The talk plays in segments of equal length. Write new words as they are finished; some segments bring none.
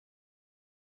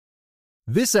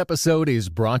This episode is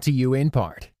brought to you in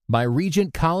part by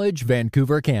Regent College,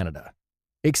 Vancouver, Canada.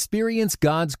 Experience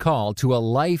God's call to a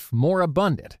life more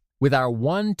abundant with our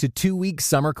 1 to 2 week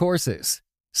summer courses.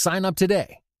 Sign up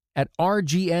today at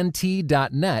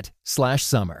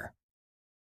rgnt.net/summer.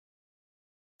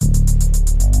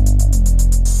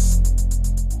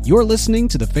 You're listening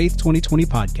to the Faith 2020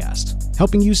 podcast,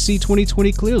 helping you see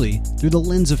 2020 clearly through the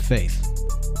lens of faith.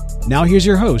 Now here's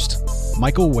your host,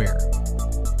 Michael Ware.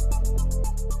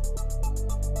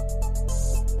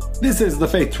 This is the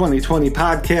Faith 2020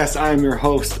 podcast. I'm your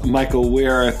host, Michael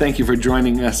Ware. Thank you for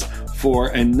joining us for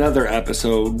another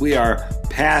episode. We are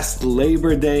past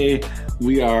Labor Day.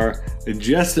 We are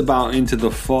just about into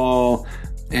the fall,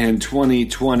 and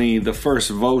 2020, the first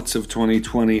votes of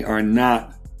 2020 are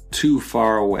not too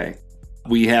far away.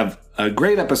 We have a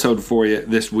great episode for you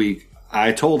this week.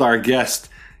 I told our guest,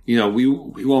 we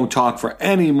won't talk for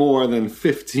any more than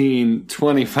 15,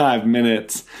 25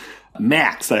 minutes.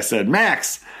 Max, I said,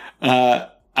 Max.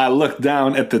 I looked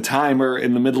down at the timer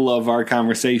in the middle of our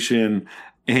conversation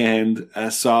and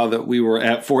saw that we were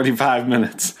at 45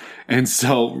 minutes. And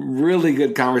so really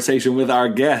good conversation with our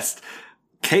guest,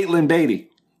 Katelyn Beaty.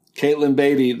 Katelyn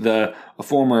Beaty, the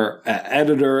former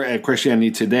editor at Christianity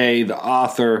Today, the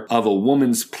author of A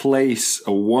Woman's Place,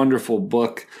 a wonderful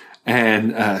book,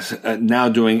 and now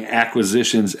doing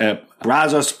acquisitions at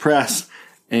Brazos Press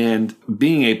and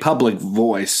being a public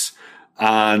voice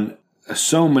on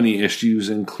so many issues,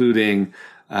 including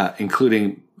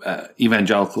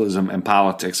evangelicalism and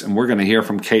politics. And we're going to hear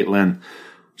from Katelyn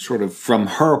sort of from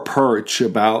her perch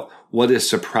about what has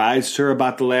surprised her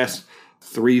about the last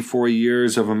 3-4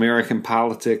 years of American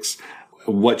politics,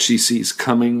 what she sees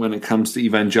coming when it comes to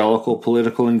evangelical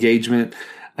political engagement,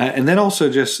 and then also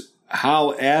just how,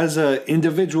 as an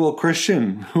individual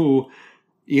Christian who,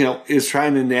 is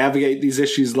trying to navigate these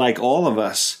issues like all of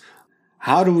us,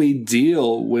 how do we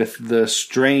deal with the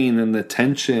strain and the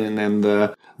tension and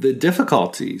the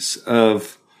difficulties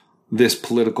of this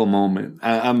political moment?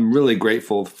 I'm really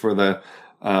grateful for the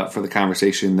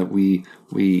conversation that we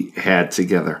had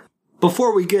together.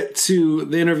 Before we get to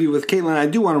the interview with Katelyn, I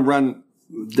do want to run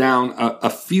down a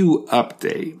few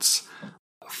updates.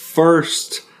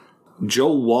 First,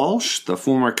 Joe Walsh, the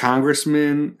former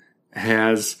congressman,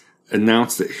 has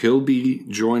announced that he'll be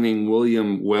joining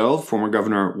William Weld, former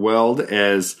Governor Weld,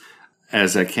 as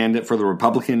a candidate for the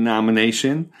Republican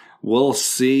nomination. We'll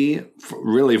see,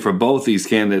 really, for both these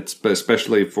candidates, but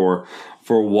especially for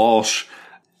Walsh,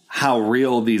 how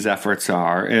real these efforts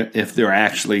are, if they're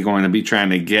actually going to be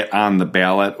trying to get on the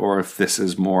ballot or if this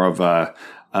is more of a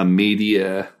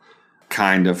media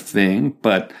kind of thing.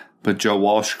 But Joe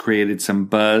Walsh created some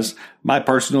buzz. My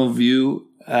personal view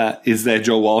is that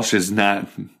Joe Walsh is not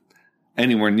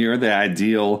anywhere near the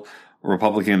ideal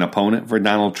Republican opponent for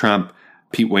Donald Trump.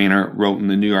 Pete Wehner wrote in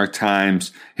the New York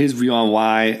Times his view on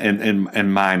why,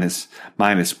 and mine is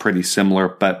pretty similar,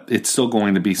 but it's still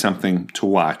going to be something to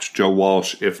watch. Joe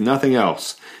Walsh, if nothing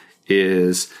else,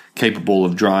 is capable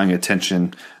of drawing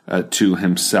attention to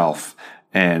himself,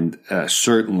 and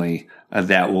certainly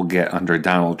that will get under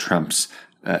Donald Trump's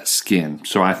skin.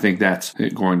 So I think that's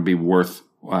going to be worth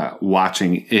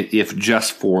watching, if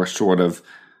just for sort of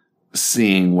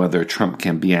seeing whether Trump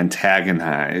can be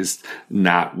antagonized,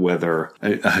 not whether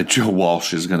Joe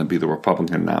Walsh is going to be the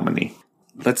Republican nominee.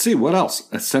 Let's see, what else?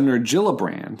 Senator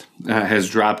Gillibrand has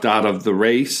dropped out of the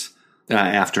race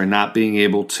after not being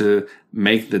able to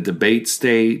make the debate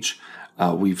stage.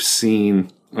 We've seen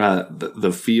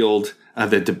the field,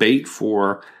 the debate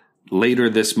for later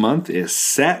this month is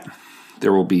set.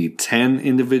 There will be 10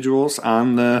 individuals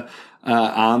on the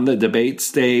debate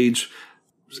stage.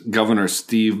 Governor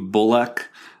Steve Bullock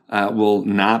will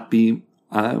not be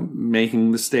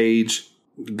making the stage.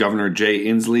 Governor Jay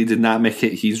Inslee did not make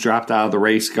it. He's dropped out of the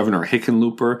race. Governor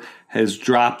Hickenlooper has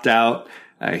dropped out.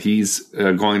 He's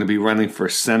going to be running for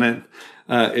Senate,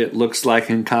 it looks like,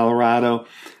 in Colorado.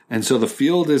 And so the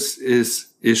field is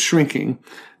shrinking.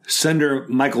 Senator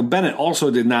Michael Bennet also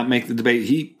did not make the debate.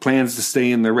 He plans to stay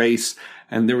in the race.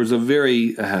 And there was a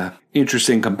very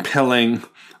interesting, compelling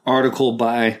article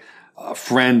by a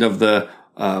friend of the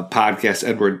podcast,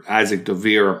 Edward Isaac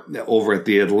Devere, over at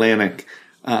The Atlantic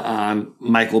on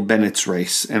Michael Bennett's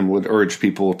race, and would urge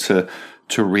people to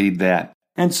read that.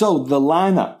 And so the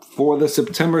lineup for the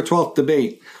September 12th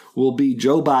debate will be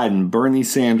Joe Biden, Bernie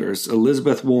Sanders,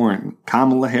 Elizabeth Warren,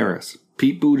 Kamala Harris,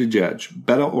 Pete Buttigieg,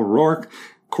 Beto O'Rourke,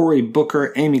 Cory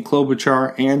Booker, Amy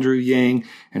Klobuchar, Andrew Yang,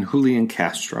 and Julian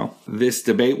Castro. This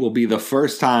debate will be the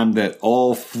first time that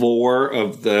all four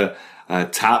of the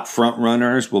top front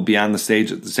runners will be on the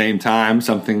stage at the same time,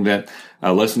 something that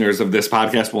listeners of this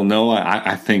podcast will know,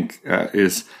 I think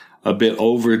is a bit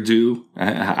overdue.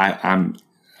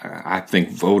 I think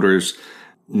voters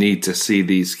need to see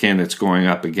these candidates going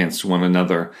up against one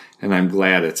another, and I'm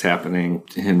glad it's happening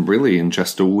in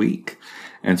just a week.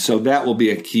 And so that will be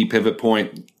a key pivot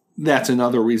point. That's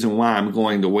another reason why I'm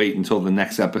going to wait until the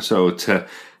next episode to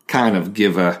kind of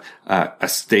give a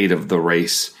state of the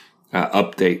race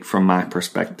update from my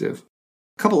perspective.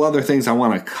 A couple other things I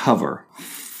want to cover.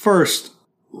 First,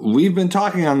 we've been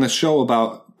talking on the show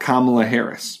about Kamala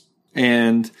Harris,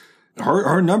 and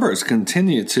her numbers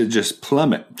continue to just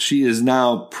plummet. She is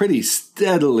now pretty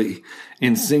steadily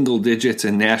in single digits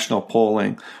in national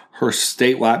polling. Her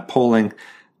statewide polling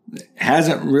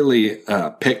hasn't really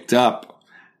picked up.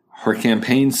 Her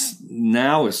campaign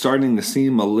now is starting to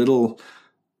seem a little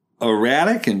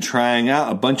erratic and trying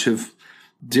out a bunch of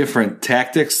different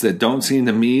tactics that don't seem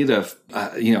to me to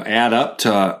add up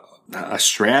to a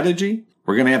strategy.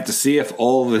 We're going to have to see if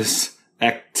all this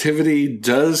activity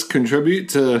does contribute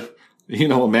to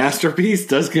a masterpiece,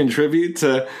 does contribute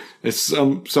to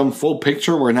some full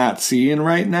picture we're not seeing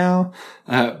right now.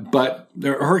 But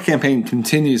her campaign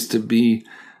continues to be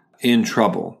in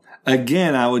trouble.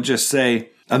 Again, I would just say,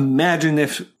 imagine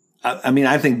if,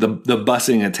 I think the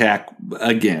busing attack,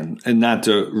 again, and not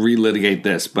to relitigate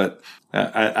this, but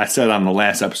I said on the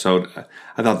last episode,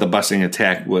 I thought the busing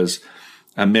attack was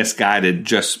misguided,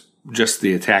 just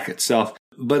the attack itself.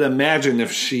 But imagine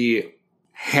if she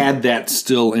had that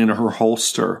still in her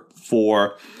holster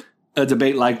for a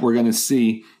debate like we're going to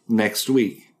see next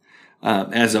week,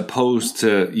 as opposed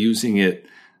to using it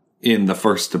in the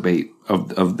first debate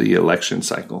of the election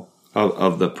cycle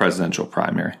of the presidential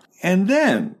primary. And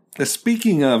then,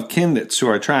 speaking of candidates who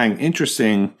are trying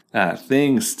interesting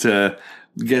things to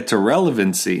get to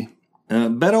relevancy,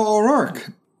 Beto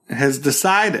O'Rourke has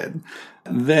decided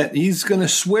that he's going to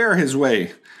swear his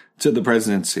way to the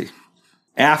presidency.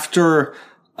 After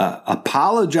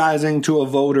apologizing to a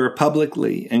voter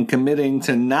publicly and committing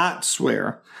to not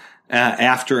swear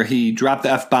after he dropped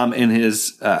the F-bomb in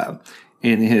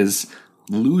his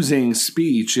losing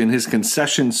speech, in his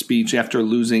concession speech after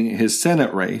losing his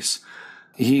Senate race,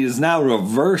 he is now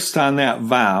reversed on that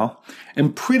vow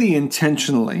and pretty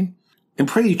intentionally and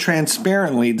pretty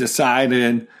transparently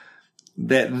decided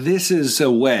that this is a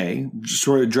way,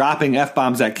 sort of dropping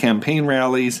F-bombs at campaign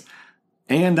rallies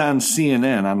and on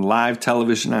CNN, on live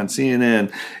television on CNN,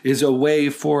 is a way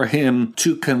for him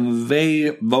to convey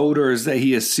voters that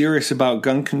he is serious about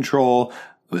gun control,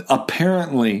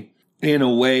 apparently in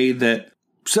a way that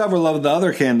several of the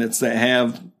other candidates that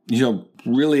have,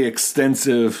 really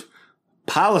extensive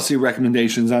policy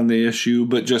recommendations on the issue,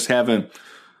 but just haven't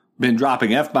been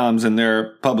dropping F-bombs in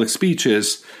their public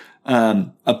speeches.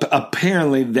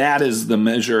 Apparently that is the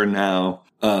measure now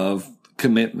of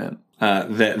commitment.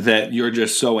 That you're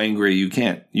just so angry you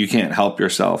can't help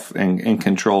yourself and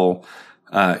control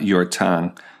your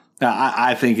tongue.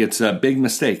 I think it's a big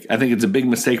mistake. I think it's a big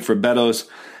mistake for Beto's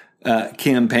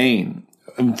campaign,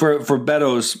 for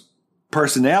Beto's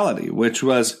personality, which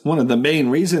was one of the main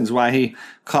reasons why he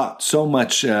caught so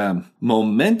much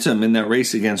momentum in that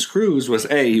race against Cruz. Was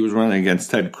A, he was running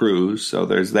against Ted Cruz, so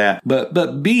there's that.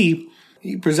 But B,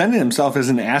 he presented himself as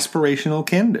an aspirational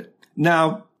candidate.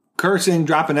 Now, cursing,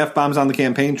 dropping F-bombs on the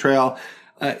campaign trail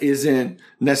isn't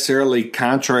necessarily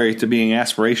contrary to being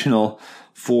aspirational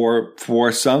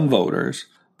for some voters.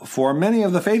 For many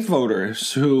of the faith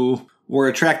voters who were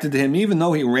attracted to him, even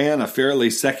though he ran a fairly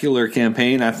secular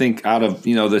campaign, I think out of,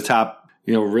 the top,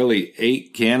 really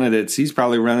 8 candidates, he's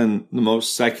probably running the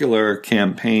most secular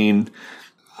campaign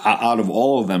out of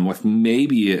all of them, with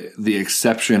maybe the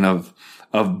exception of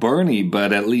Bernie.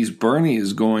 But at least Bernie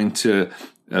is going to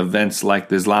events like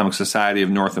the Islamic Society of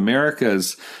North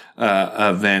America's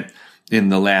event in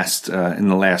the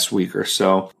last week or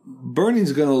so.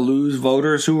 Bernie's going to lose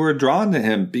voters who are drawn to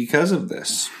him because of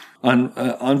this.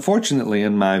 Unfortunately,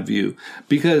 in my view,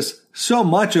 because so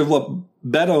much of what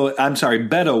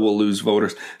Beto will lose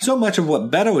voters. So much of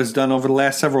what Beto has done over the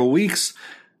last several weeks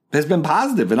has been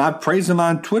positive, and I've praised him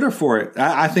on Twitter for it.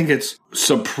 I think it's a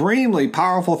supremely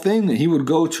powerful thing that he would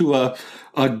go to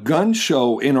a gun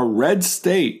show in a red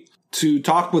state to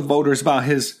talk with voters about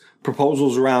his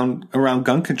proposals around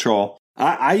gun control.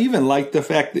 I even like the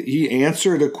fact that he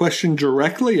answered a question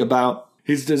directly about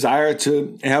his desire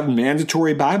to have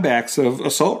mandatory buybacks of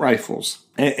assault rifles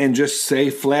and just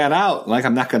say flat out, like,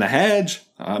 I'm not going to hedge.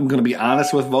 I'm going to be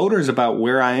honest with voters about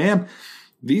where I am.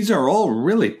 These are all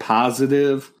really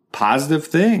positive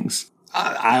things.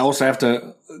 I also have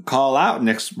to call out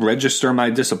and register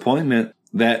my disappointment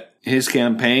that his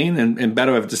campaign and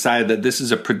Beto have decided that this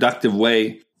is a productive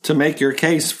way to make your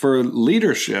case for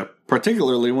leadership,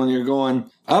 particularly when you're going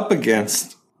up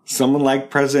against someone like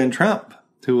President Trump,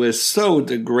 who has so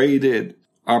degraded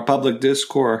our public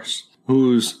discourse,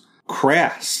 who's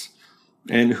crass,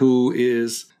 and who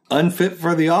is unfit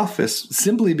for the office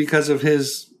simply because of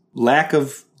his lack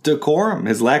of decorum,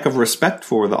 his lack of respect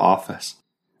for the office.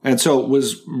 And so it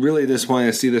was really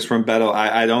disappointing to see this from Beto.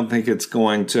 I don't think it's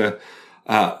going to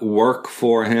work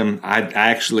for him. I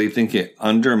actually think it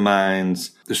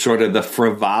undermines sort of the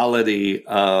frivolity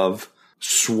of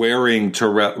swearing to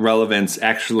relevance,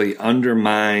 actually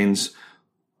undermines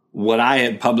what I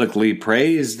had publicly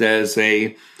praised as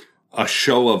a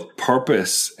show of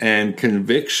purpose and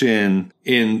conviction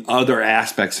in other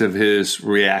aspects of his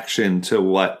reaction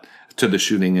to the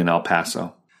shooting in El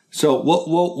Paso. So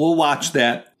we'll watch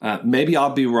that. Maybe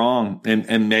I'll be wrong,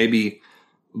 and maybe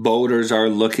voters are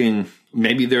looking.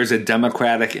 Maybe there's a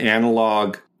Democratic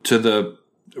analog to the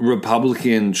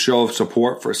Republican show of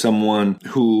support for someone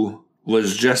who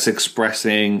was just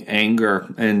expressing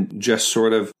anger and just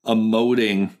sort of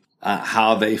emoting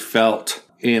how they felt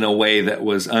in a way that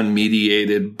was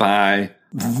unmediated by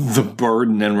the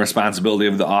burden and responsibility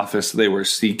of the office they were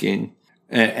seeking.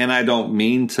 And I don't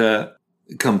mean to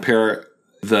compare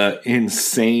the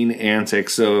insane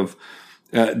antics of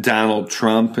Donald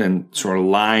Trump and sort of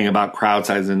lying about crowd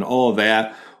size and all of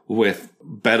that with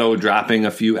Beto dropping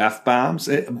a few F-bombs.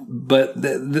 But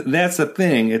that's the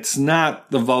thing. It's not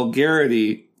the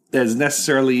vulgarity that is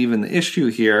necessarily even the issue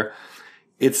here.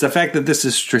 It's the fact that this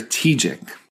is strategic.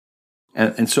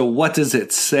 And so what does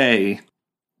it say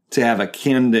to have a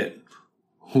candidate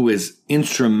who is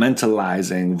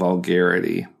instrumentalizing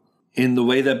vulgarity in the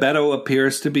way that Beto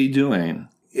appears to be doing?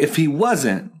 If he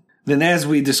wasn't, then as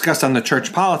we discussed on the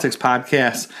Church Politics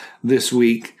podcast this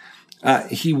week,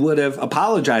 he would have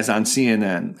apologized on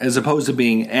CNN as opposed to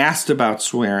being asked about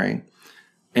swearing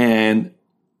and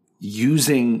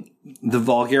using the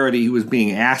vulgarity he was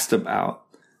being asked about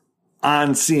on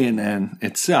CNN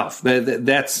itself.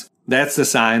 That's the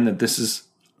sign that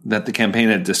that the campaign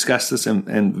had discussed this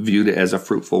and viewed it as a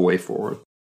fruitful way forward.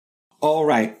 All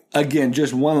right. Again,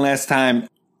 just one last time.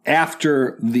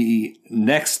 After the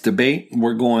next debate, I'm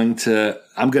going to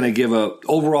give a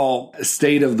overall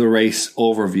state of the race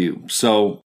overview.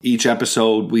 So each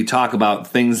episode, we talk about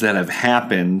things that have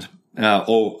happened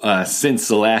since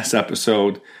the last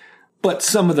episode. But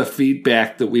some of the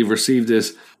feedback that we've received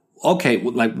is, okay,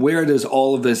 like where does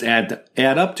all of this add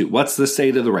up to? What's the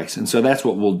state of the race? And so that's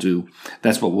what we'll do.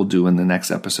 That's what we'll do in the next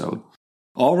episode.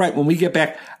 All right, when we get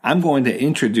back, I'm going to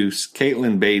introduce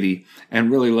Caitlin Beatty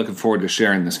and really looking forward to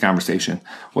sharing this conversation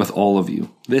with all of you.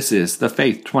 This is the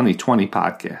Faith 2020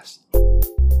 podcast.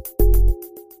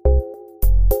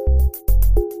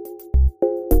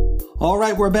 All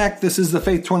right, we're back. This is the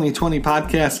Faith 2020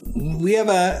 podcast. We have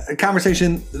a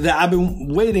conversation that I've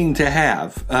been waiting to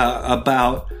have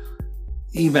about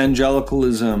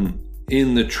evangelicalism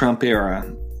in the Trump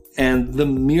era and the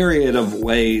myriad of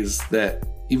ways that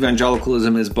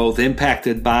evangelicalism is both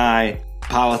impacted by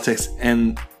politics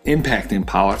and impacting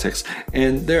politics.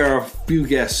 And there are a few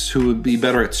guests who would be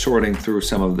better at sorting through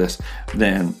some of this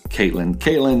than Caitlin.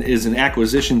 Caitlin is an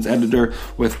acquisitions editor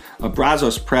with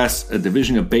Brazos Press, a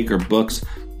division of Baker Books.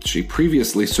 She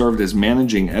previously served as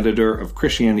managing editor of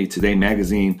Christianity Today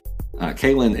magazine.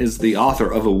 Caitlin is the author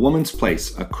of A Woman's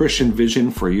Place, A Christian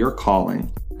Vision for Your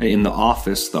Calling, In the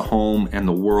Office, the Home, and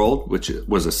the World, which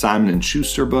was a Simon &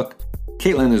 Schuster book.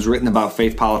 Caitlin has written about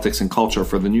faith, politics, and culture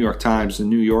for the New York Times, the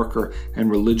New Yorker, and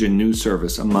Religion News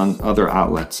Service, among other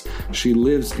outlets. She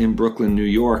lives in Brooklyn, New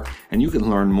York, and you can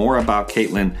learn more about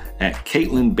Caitlin at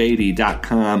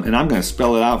CaitlinBeatty.com. And I'm going to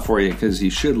spell it out for you because you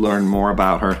should learn more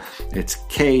about her. It's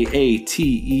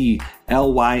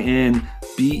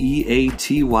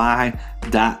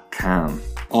KaitlinBeatty.com.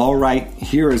 All right,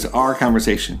 here is our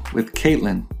conversation with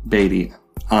Caitlin Beatty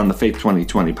on the Faith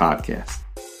 2020 podcast.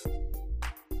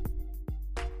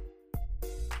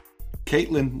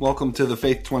 Caitlin, welcome to the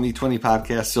Faith 2020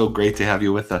 podcast. So great to have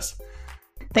you with us.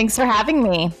 Thanks for having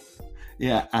me.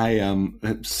 Yeah, I am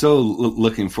so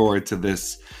looking forward to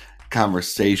this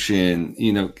conversation.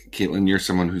 You know, Caitlin, you're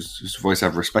someone whose voice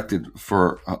I've respected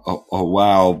for a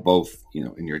while, both, you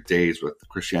know, in your days with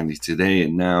Christianity Today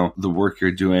and now the work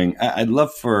you're doing. I'd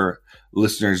love for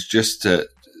listeners just to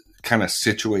kind of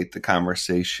situate the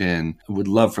conversation. I would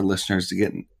love for listeners to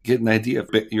get an idea of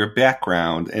your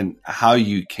background and how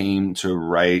you came to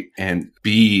write and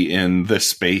be in the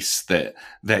space that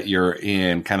you're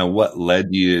in, kind of what led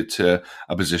you to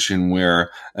a position where,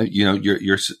 you know,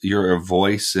 you're a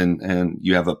voice and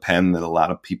you have a pen that a lot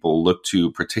of people look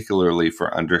to, particularly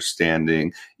for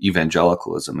understanding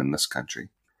evangelicalism in this country.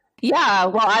 Yeah,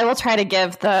 well, I will try to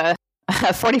give the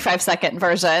 45-second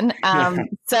version.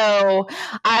 So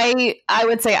I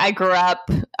would say I grew up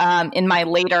in my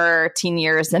later teen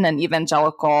years in an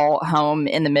evangelical home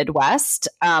in the Midwest.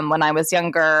 When I was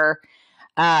younger,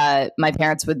 my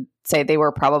parents would say they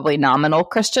were probably nominal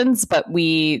Christians, but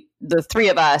the three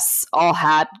of us all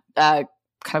had kind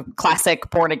of classic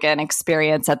born again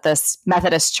experience at this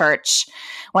Methodist church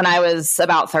when I was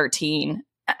about 13.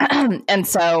 And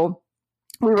so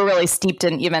we were really steeped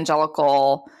in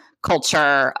evangelical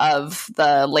culture of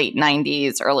the late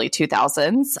 90s, early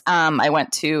 2000s. I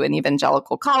went to an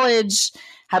evangelical college,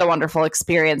 had a wonderful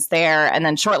experience there. And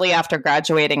then shortly after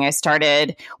graduating, I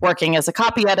started working as a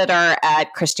copy editor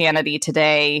at Christianity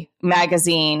Today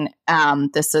magazine.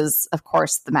 This is, of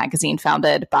course, the magazine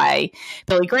founded by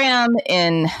Billy Graham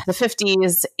in the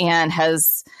 50s and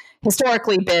has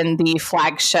historically been the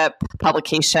flagship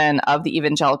publication of the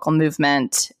evangelical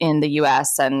movement in the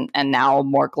US and now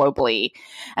more globally.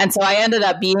 And so I ended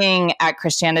up being at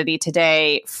Christianity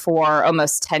Today for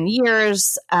almost 10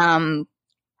 years.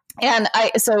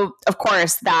 So of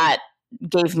course that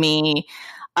gave me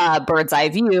a bird's eye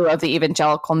view of the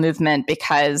evangelical movement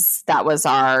because that was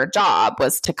our job,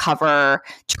 was to cover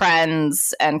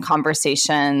trends and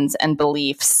conversations and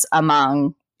beliefs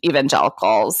among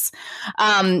evangelicals.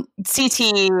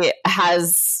 CT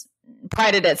has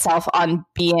prided itself on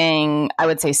being, I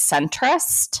would say,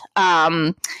 centrist.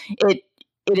 It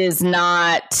is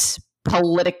not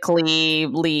politically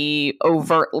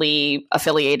overtly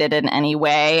affiliated in any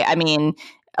way. I mean,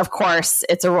 of course,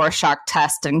 it's a Rorschach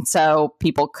test, and so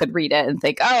people could read it and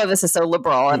think, oh, this is so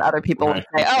liberal, and other people would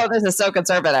say, oh, this is so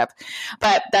conservative.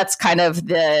 But that's kind of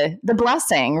the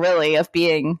blessing, really, of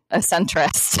being a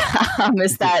centrist,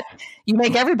 is that you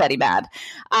make everybody mad.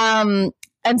 And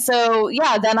so,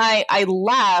 then I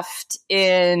left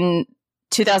in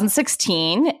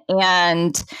 2016,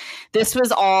 and this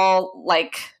was all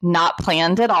like not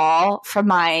planned at all from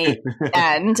my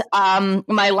end.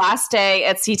 My last day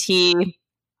at CT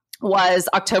was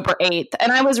October 8th.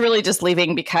 And I was really just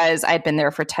leaving because I'd been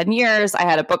there for 10 years. I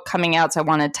had a book coming out, so I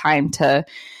wanted time to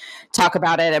talk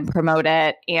about it and promote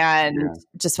it. And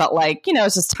just felt like,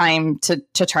 it's just time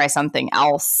to try something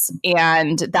else.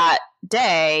 And that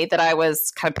day that I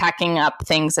was kind of packing up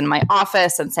things in my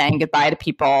office and saying goodbye to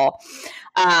people,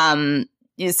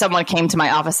 someone came to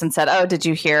my office and said, oh, did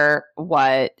you hear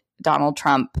what Donald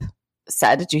Trump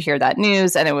said? Did you hear that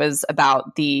news? And it was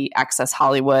about the Access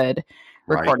Hollywood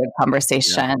recorded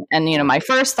conversation. Yeah. And, my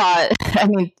first thought,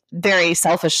 very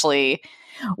selfishly,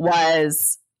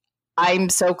 was I'm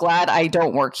so glad I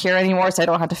don't work here anymore, so I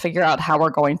don't have to figure out how we're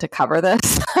going to cover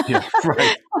this. Yeah,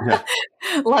 right.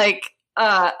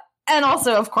 Yeah. And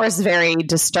also, of course, very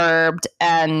disturbed,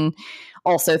 and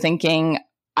also thinking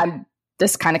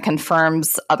this kind of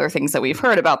confirms other things that we've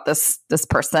heard about this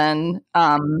person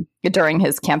during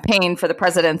his campaign for the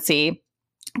presidency.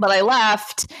 But I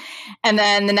left, and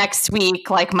then the next week,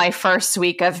 like my first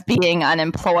week of being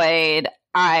unemployed,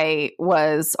 I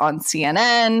was on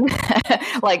CNN,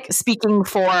 like speaking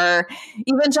for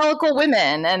evangelical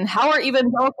women, and how are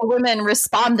evangelical women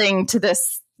responding to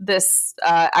this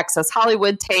Access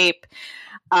Hollywood tape.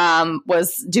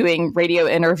 Was doing radio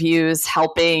interviews,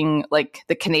 helping like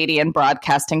the Canadian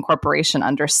Broadcasting Corporation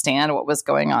understand what was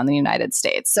going on in the United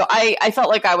States. So I felt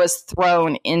like I was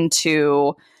thrown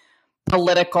into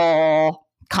political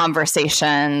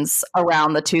conversations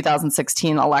around the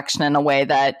 2016 election in a way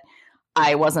that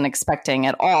I wasn't expecting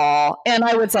at all. And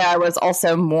I would say I was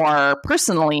also more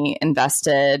personally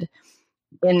invested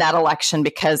in that election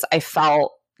because I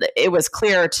felt it was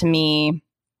clear to me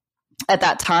at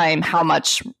that time how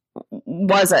much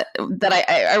was it that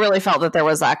I really felt that there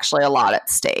was actually a lot at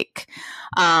stake.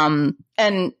 And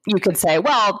you could say,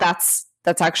 well, that's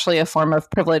actually a form of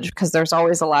privilege because there's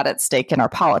always a lot at stake in our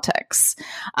politics.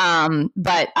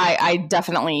 But I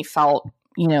definitely felt,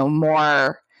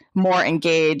 more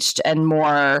engaged and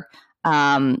more,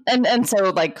 and so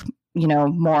like,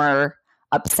 more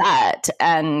upset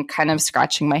and kind of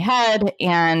scratching my head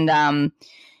and,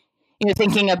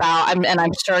 thinking about, and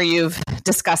I'm sure you've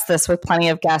discussed this with plenty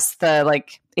of guests, the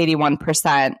like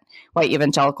 81% white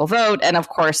evangelical vote. And of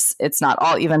course, it's not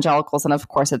all evangelicals. And of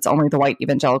course, it's only the white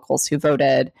evangelicals who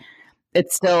voted.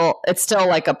 It's still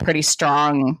like a pretty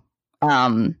strong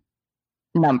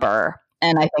number.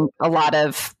 And I think a lot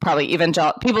of probably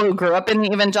people who grew up in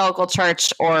the evangelical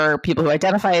church or people who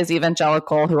identify as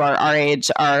evangelical who are our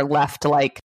age are left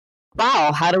like,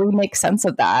 wow, how do we make sense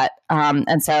of that?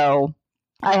 And so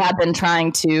I have been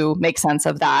trying to make sense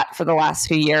of that for the last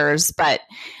few years,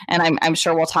 and I'm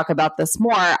sure we'll talk about this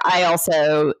more. I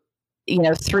also,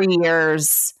 3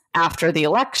 years after the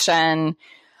election,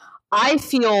 I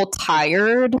feel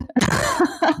tired.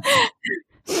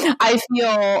 I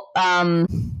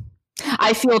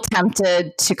feel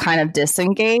tempted to kind of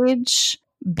disengage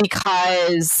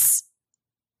because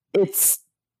it's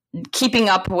keeping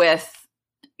up with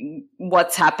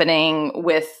what's happening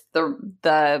with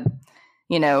the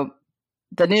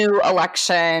new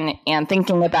election and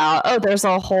thinking about, there's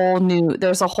a whole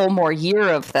more year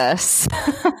of this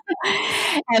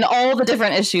and all the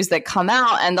different issues that come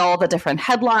out and all the different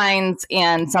headlines,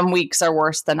 and some weeks are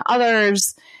worse than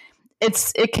others.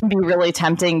 It can be really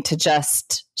tempting to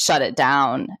just shut it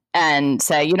down and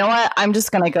say, you know what, I'm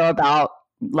just going to go about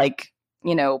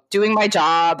doing my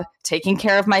job, taking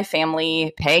care of my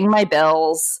family, paying my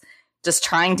bills, just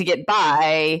trying to get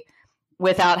by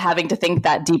without having to think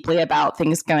that deeply about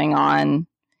things going on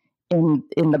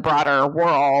in the broader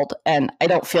world. And I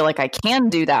don't feel like I can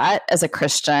do that as a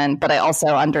Christian, but I also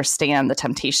understand the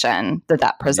temptation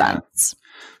that presents. Yeah.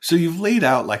 So you've laid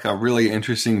out like a really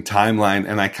interesting timeline,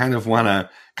 and I kind of want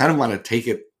to take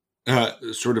it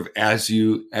sort of as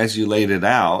you laid it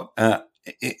out. And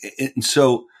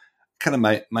so kind of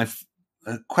my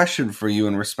question for you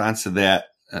in response to that,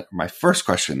 my first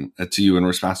question to you in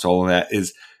response to all of that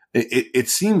is, it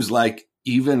seems like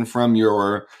even from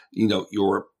your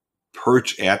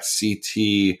perch at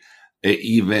CT,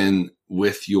 even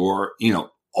with your,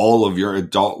 all of your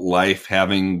adult life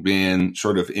having been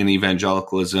sort of in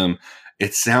evangelicalism,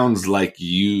 it sounds like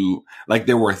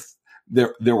there were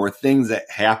things that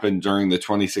happened during the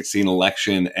 2016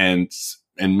 election and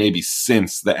maybe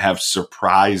since that have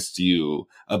surprised you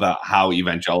about how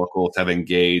evangelicals have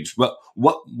engaged. But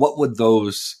what would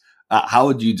those? How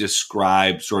would you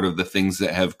describe sort of the things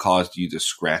that have caused you to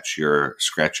scratch your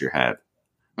head?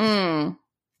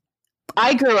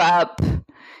 I grew up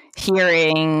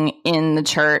hearing in the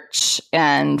church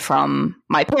and from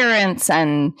my parents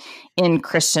and in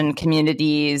Christian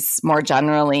communities more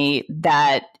generally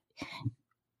that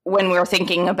when we're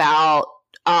thinking about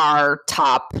our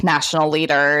top national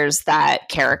leaders, that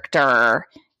character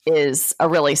is a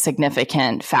really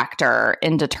significant factor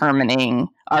in determining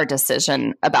our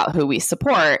decision about who we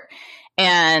support.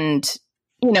 And,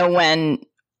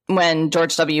 when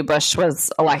George W. Bush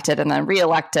was elected and then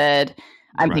reelected,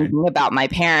 I'm thinking about my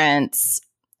parents.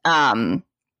 I'm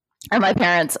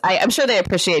sure they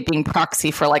appreciate being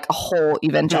proxy for like a whole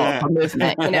evangelical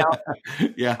movement,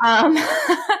 Yeah.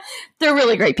 They're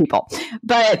really great people,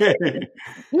 but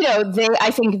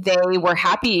I think they were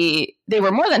happy. They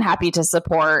were more than happy to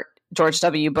support George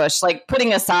W. Bush, like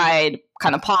putting aside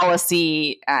kind of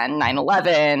policy and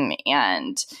 9/11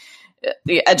 and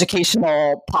the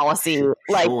educational policy.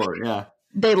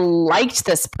 They liked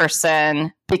this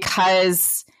person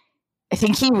because I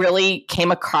think he really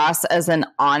came across as an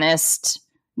honest,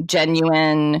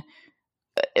 genuine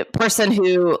person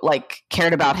who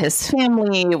cared about his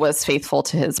family, was faithful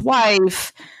to his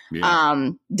wife,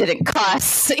 didn't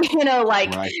cuss,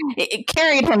 it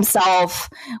carried himself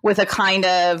with a kind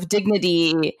of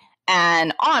dignity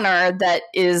and honor that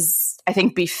is, I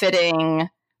think, befitting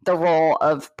the role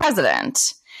of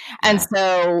president. And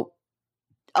so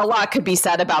a lot could be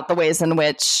said about the ways in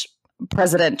which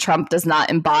President Trump does not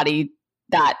embody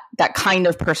that kind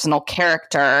of personal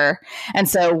character. And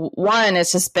so one,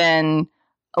 it's just been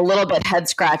a little bit head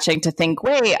scratching to think,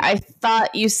 wait, I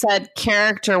thought you said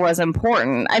character was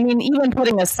important. I mean, even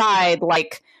putting aside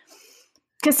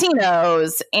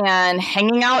casinos and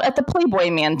hanging out at the Playboy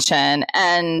Mansion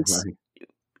and,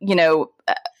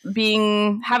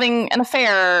 having an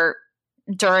affair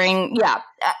during,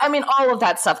 all of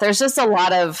that stuff. There's just a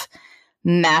lot of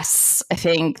mess, I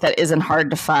think, that isn't hard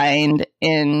to find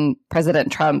in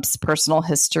President Trump's personal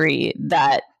history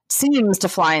that seems to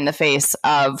fly in the face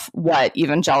of what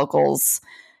evangelicals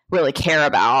really care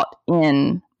about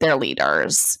in their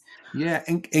leaders. Yeah.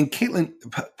 And Caitlin,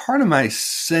 part of my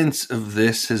sense of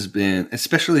this has been,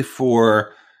 especially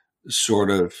for sort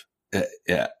of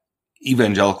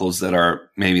evangelicals that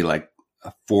are maybe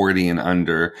 40 and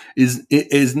under,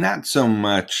 is not so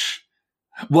much,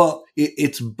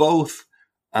 it's both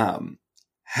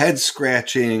head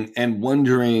scratching and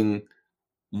wondering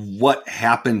what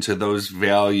happened to those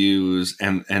values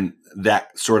and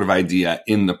that sort of idea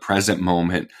in the present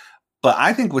moment. But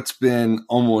I think what's been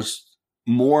almost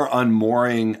more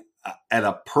unmooring at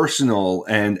a personal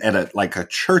and at a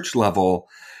church level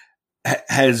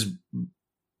has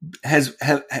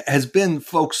been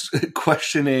folks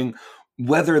questioning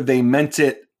whether they meant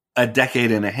it a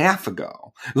decade and a half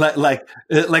ago. Like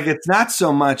it's not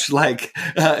so much like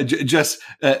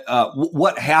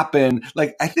what happened.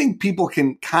 Like, I think people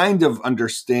can kind of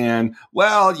understand,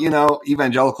 well,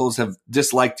 evangelicals have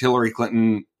disliked Hillary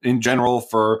Clinton in general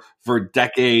for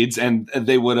decades, and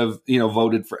they would have,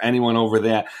 voted for anyone over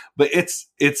that. But it's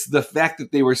the fact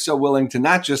that they were so willing to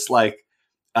not just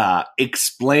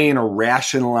explain or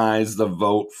rationalize the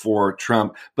vote for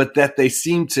Trump, but that they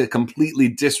seem to completely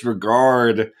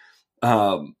disregard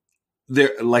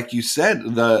like you said,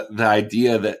 the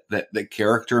idea that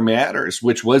character matters,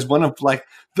 which was one of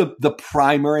the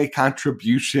primary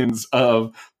contributions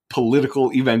of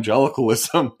political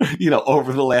evangelicalism,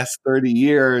 over the last 30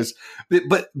 years.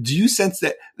 But do you sense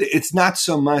that it's not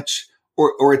so much,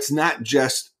 or it's not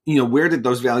just, where did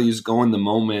those values go in the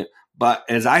moment? But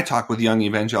as I talk with young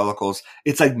evangelicals,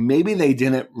 it's like maybe they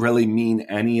didn't really mean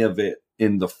any of it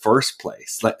in the first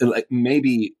place. Like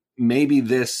maybe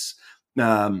this,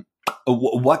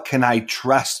 what can I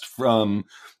trust from,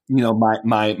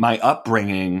 my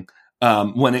upbringing,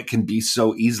 when it can be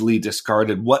so easily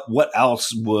discarded? What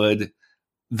else would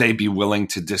they be willing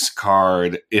to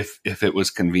discard if it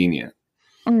was convenient?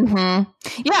 Mm-hmm.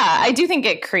 Yeah, I do think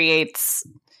it creates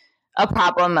a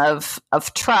problem of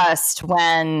trust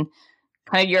when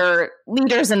kind of your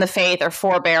leaders in the faith or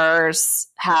forebears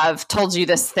have told you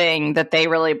this thing that they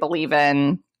really believe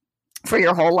in for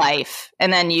your whole life,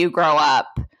 and then you grow up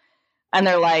and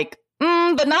they're like,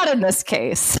 but not in this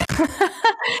case.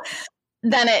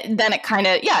 then it kind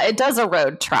of, it does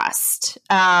erode trust.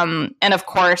 And of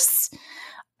course,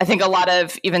 I think a lot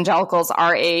of evangelicals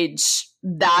our age,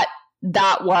 that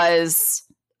was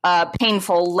a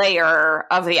painful layer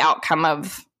of the outcome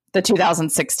of the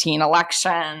 2016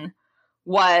 election,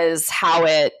 was how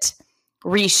it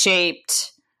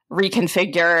reshaped,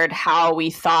 reconfigured how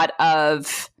we thought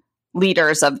of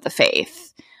leaders of the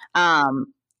faith. I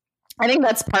think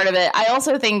that's part of it. I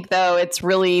also think, though, it's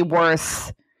really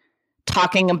worth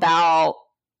talking about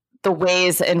the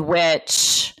ways in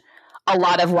which a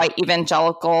lot of white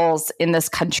evangelicals in this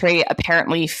country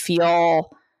apparently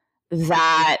feel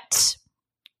that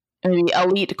maybe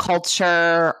elite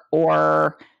culture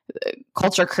or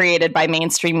culture created by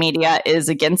mainstream media is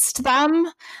against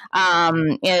them.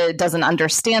 It doesn't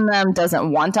understand them,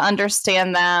 doesn't want to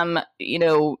understand them.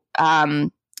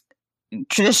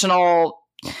 Traditional,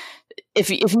 if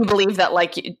you believe that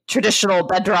traditional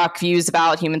bedrock views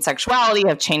about human sexuality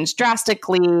have changed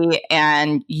drastically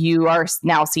and you are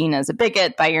now seen as a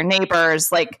bigot by your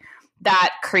neighbors,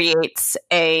 that creates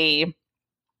a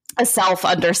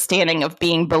self-understanding of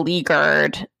being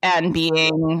beleaguered and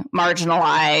being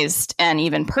marginalized and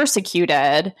even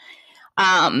persecuted.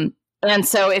 And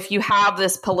so if you have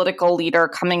this political leader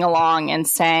coming along and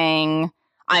saying,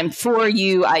 I'm for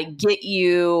you, I get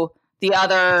you, the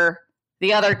other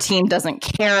team doesn't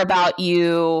care about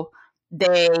you,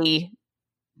 they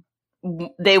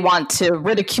want to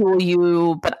ridicule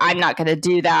you, but I'm not going to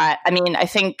do that. I mean, I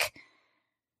think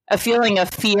a feeling of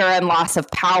fear and loss of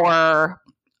power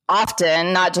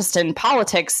often, not just in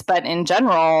politics, but in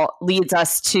general, leads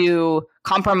us to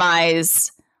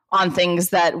compromise on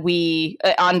things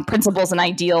on principles and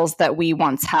ideals that we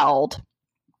once held.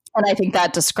 And I think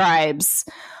that describes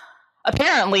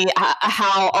apparently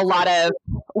how a lot of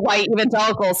white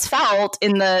evangelicals felt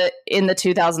in the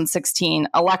 2016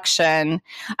 election.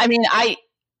 I mean, I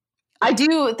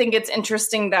do think it's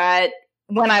interesting that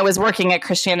when I was working at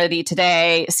Christianity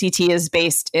Today, CT is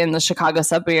based in the Chicago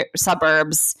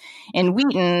suburbs in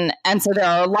Wheaton. And so there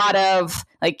are a lot of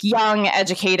young,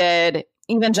 educated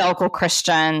evangelical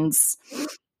Christians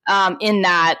in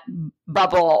that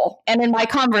bubble. And in my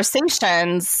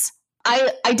conversations,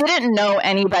 I didn't know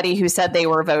anybody who said they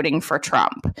were voting for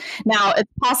Trump. Now,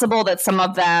 it's possible that some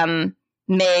of them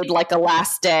made a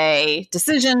last day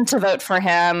decision to vote for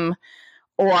him,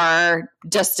 or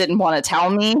just didn't want to tell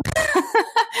me.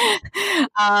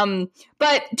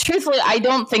 But truthfully, I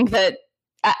don't think that,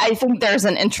 I think there's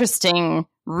an interesting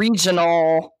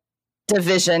regional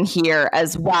division here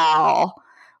as well.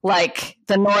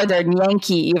 The Northern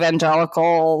Yankee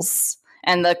evangelicals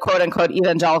and the quote unquote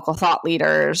evangelical thought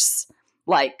leaders,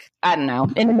 I don't know,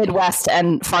 in the Midwest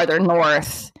and farther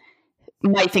north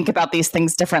might think about these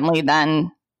things differently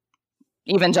than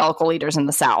evangelical leaders in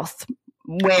the South,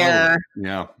 where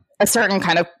a certain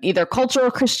kind of either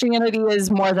cultural Christianity is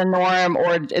more the norm,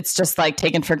 or it's just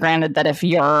taken for granted that if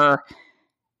you're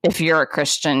a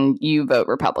Christian, you vote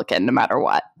Republican no matter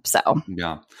what. So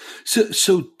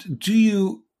So do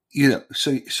you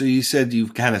so you said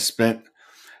you've kind of spent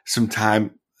some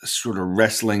time sort of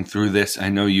wrestling through this. I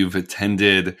know you've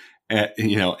attended,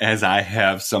 as I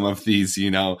have, some of these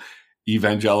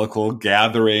evangelical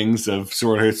gatherings of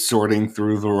sort of sorting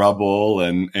through the rubble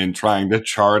and trying to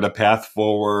chart a path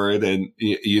forward. And,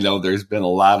 there's been a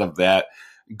lot of that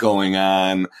going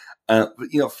on,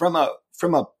 from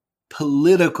a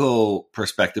political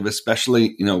perspective,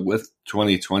 especially, with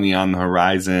 2020 on the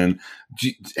horizon.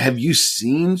 Have you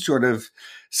seen sort of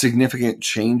significant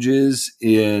changes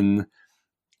in,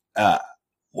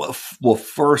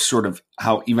 first, sort of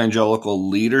how evangelical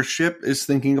leadership is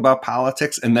thinking about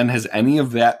politics, and then has any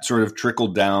of that sort of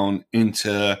trickled down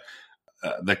into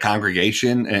the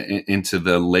congregation, into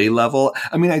the lay level?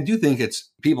 I mean, I do think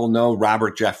people know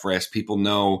Robert Jeffress, people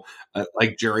know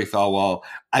like Jerry Falwell.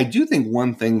 I do think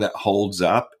one thing that holds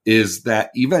up is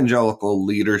that evangelical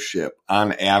leadership,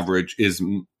 on average, is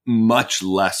much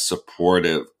less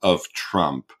supportive of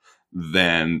Trump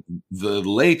than the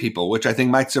lay people, which I think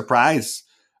might surprise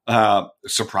a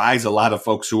lot of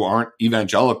folks who aren't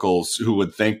evangelicals, who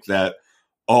would think that,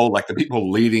 like the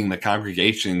people leading the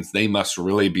congregations, they must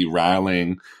really be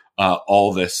riling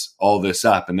all this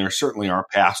up. And there certainly are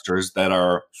pastors that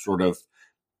are sort of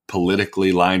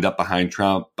politically lined up behind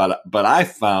Trump. But I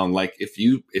found, like, if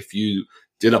you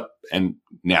did and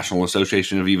National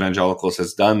Association of Evangelicals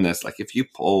has done this, like if you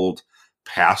polled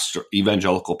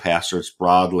evangelical pastors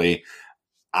broadly,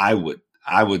 I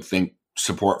would think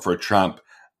support for Trump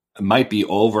might be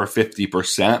over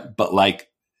 50%, but like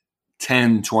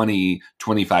 10, 20,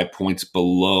 25 points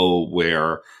below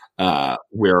where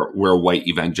white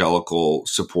evangelical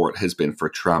support has been for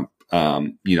Trump,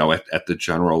 at the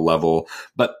general level.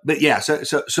 But yeah,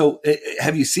 so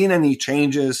have you seen any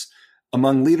changes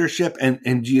among leadership?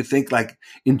 And do you think, like,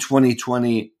 in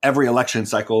 2020, every election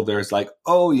cycle, there's like,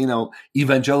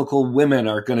 evangelical women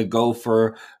are going to go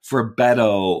for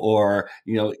Beto, or,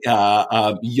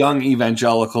 young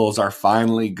evangelicals are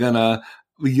finally gonna,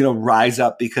 rise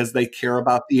up because they care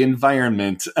about the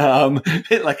environment.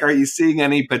 Like, are you seeing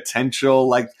any potential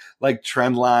like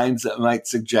trend lines that might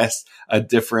suggest a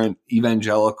different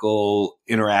evangelical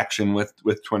interaction with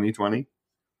 2020?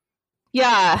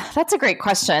 Yeah, that's a great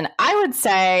question. I would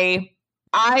say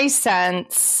I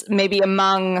sense, maybe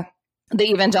among the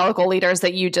evangelical leaders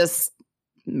that you just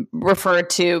referred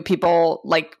to, people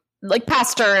like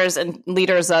pastors and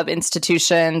leaders of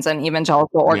institutions and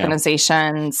evangelical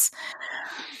organizations,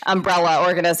 umbrella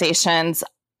organizations,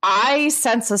 I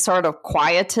sense a sort of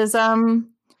quietism.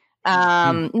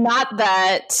 Not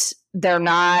that they're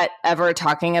not ever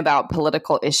talking about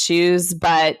political issues,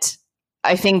 but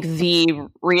I think the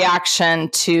reaction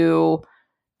to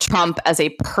Trump as a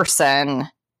person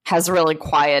has really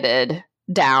quieted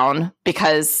down,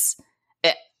 because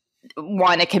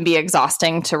it can be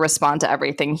exhausting to respond to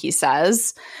everything he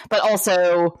says. But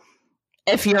also,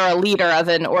 if you're a leader of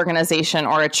an organization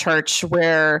or a church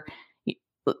where,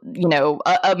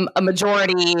 a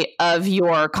majority of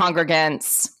your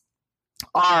congregants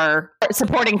are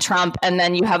supporting Trump, and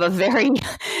then you have a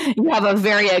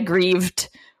very aggrieved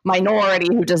minority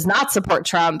who does not support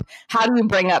Trump, how do you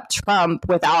bring up Trump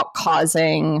without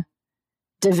causing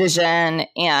division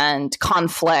and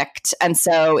conflict? And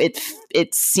so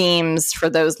it seems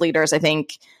for those leaders, I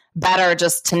think, better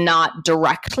just to not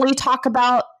directly talk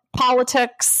about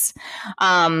politics.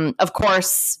 Of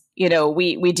course,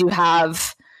 we do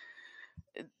have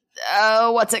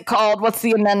what's it called? What's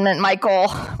the amendment, Michael,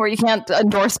 where you can't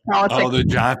endorse politics? Oh, the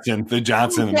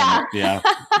Johnson amendment. Yeah.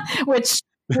 Which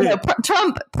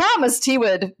Trump promised he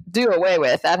would do away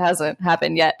with. That hasn't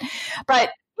happened yet.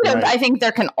 But right. I think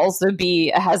there can also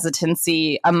be a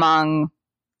hesitancy among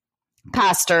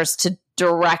pastors to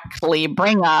directly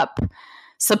bring up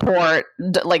support,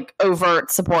 like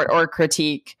overt support or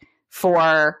critique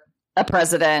for a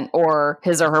president or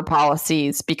his or her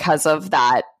policies, because of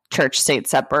that church-state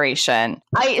separation.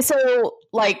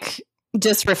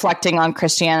 Just reflecting on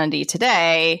Christianity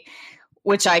Today,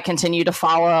 which I continue to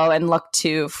follow and look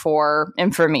to for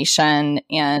information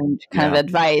and kind of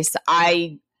advice,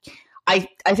 I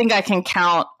think I can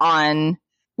count on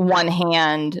one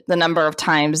hand the number of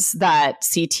times that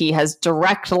CT has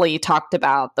directly talked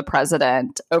about the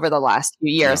president over the last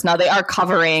few years. Now, they are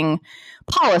covering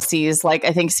policies. Like,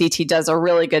 I think CT does a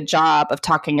really good job of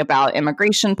talking about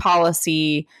immigration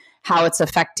policy, how it's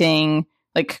affecting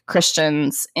like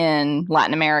Christians in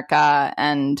Latin America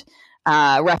and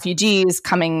refugees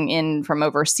coming in from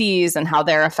overseas, and how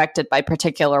they're affected by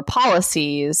particular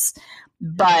policies.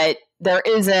 But there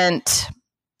isn't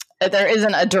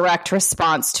a direct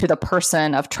response to the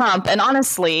person of Trump. And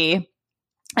honestly,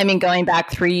 I mean, going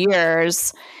back 3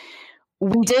 years,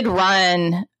 we did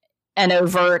run an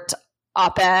overt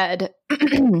op-ed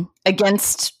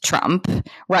against Trump,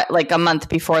 right, like a month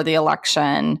before the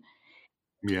election,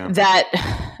 that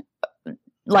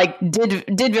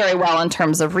did very well in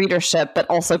terms of readership, but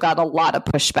also got a lot of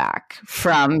pushback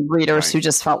from readers who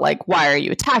just felt like, why are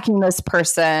you attacking this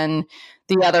person?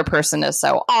 The other person is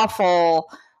so awful.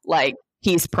 Like,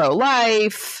 he's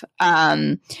pro-life.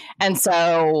 And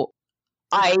so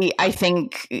I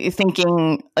think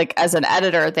thinking like as an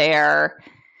editor there,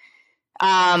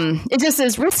 it just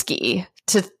is risky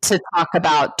to talk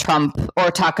about Trump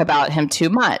or talk about him too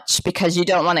much, because you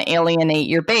don't want to alienate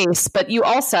your base. But you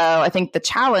also, I think the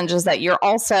challenge is that you're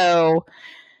also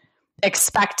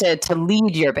expected to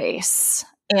lead your base.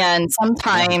 And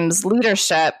sometimes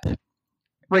leadership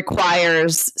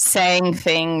requires saying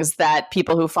things that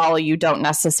people who follow you don't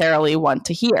necessarily want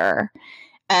to hear.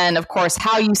 And of course,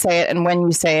 how you say it and when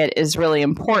you say it is really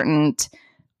important.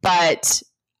 But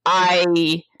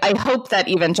I hope that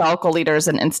evangelical leaders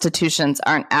and institutions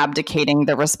aren't abdicating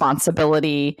the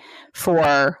responsibility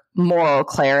for moral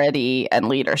clarity and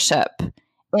leadership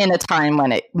in a time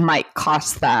when it might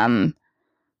cost them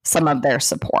some of their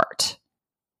support.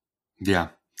 Yeah.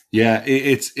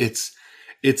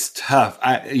 It's tough.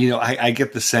 I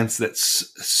get the sense that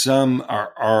some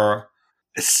are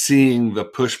seeing the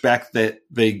pushback that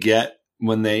they get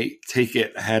when they take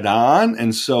it head on.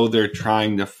 And so they're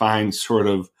trying to find sort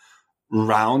of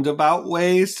roundabout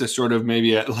ways to sort of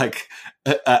maybe attack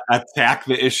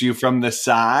the issue from the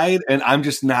side. And I'm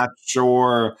just not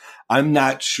sure. I'm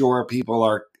not sure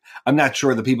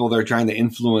the people they're trying to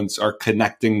influence are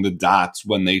connecting the dots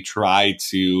when they try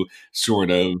to sort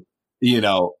of, in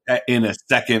a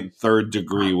second, third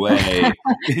degree way.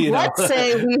 Let's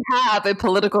say we have a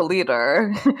political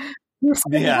leader.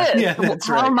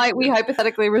 How might we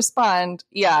hypothetically respond?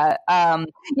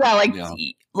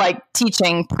 Like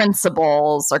teaching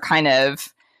principles or kind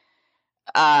of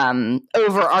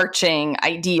overarching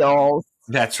ideals.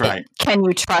 That's right. Can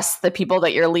you trust the people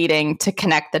that you're leading to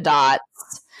connect the dots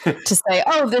to say,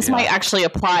 oh, this might actually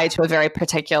apply to a very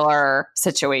particular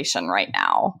situation right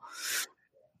now?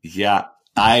 Yeah,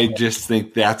 I just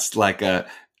think that's like a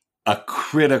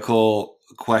critical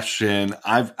question.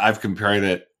 I've compared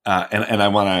it, and I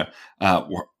want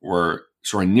to. We're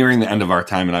sort of nearing the end of our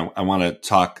time, and I want to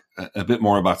talk a bit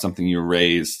more about something you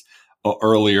raised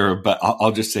earlier. But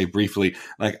I'll just say briefly,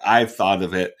 like I've thought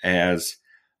of it as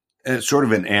sort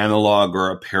of an analog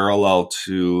or a parallel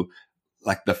to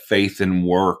like the faith and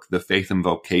work, the faith and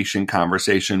vocation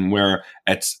conversation, where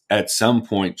at some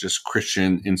point just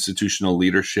Christian institutional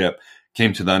leadership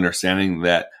came to the understanding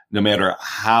that no matter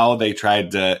how they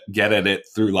tried to get at it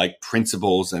through like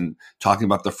principles and talking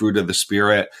about the fruit of the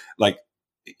Spirit, like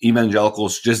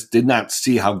evangelicals just did not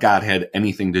see how God had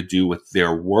anything to do with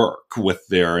their work, with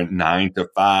their 9 to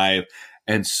 5.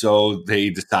 And so they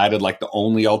decided like the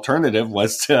only alternative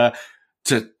was to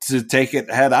take it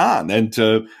head on and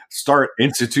to start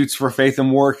institutes for faith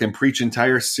and work and preach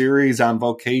entire series on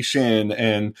vocation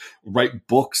and write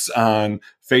books on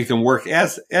faith and work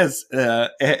as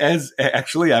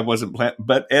actually I wasn't planning,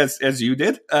 but as you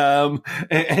did.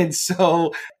 And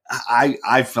so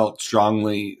I felt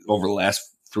strongly over the last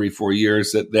 3-4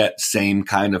 years that same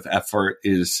kind of effort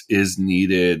is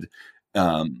needed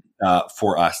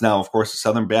for us. Now, of course, the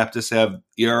Southern Baptists have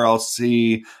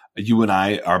ERLC. You and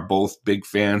I are both big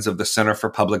fans of the Center for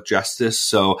Public Justice,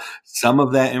 so some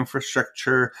of that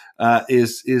infrastructure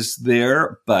is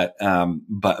there, but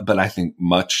I think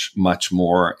much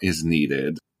more is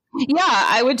needed. Yeah,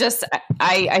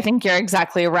 I think you're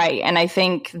exactly right, and I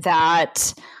think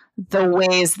that the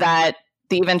ways that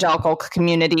the evangelical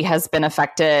community has been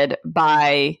affected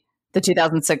by the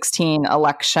 2016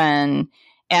 election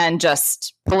and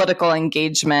just political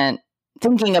engagement,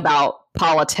 thinking about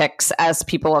politics as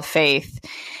people of faith,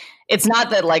 it's not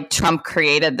that like Trump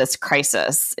created this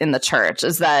crisis in the church,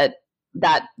 is that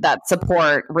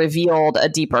support revealed a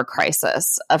deeper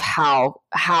crisis of how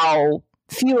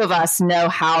few of us know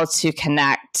how to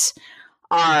connect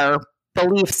our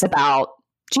beliefs about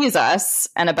Jesus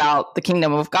and about the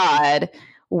kingdom of God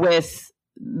with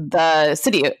the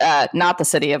city, not the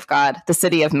city of God, the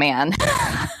city of man.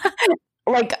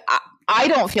 Like, I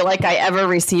don't feel like I ever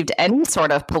received any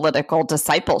sort of political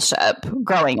discipleship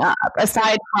growing up,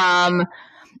 aside from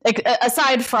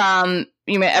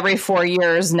every 4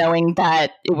 years knowing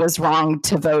that it was wrong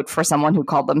to vote for someone who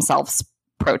called themselves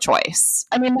pro-choice.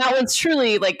 I mean, that was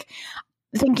truly like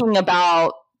thinking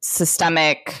about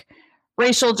systemic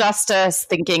racial justice,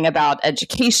 thinking about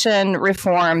education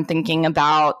reform, thinking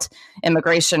about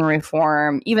immigration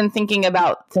reform, even thinking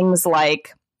about things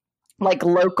like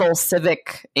local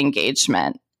civic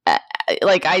engagement.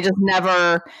 Like, I just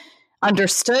never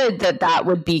understood that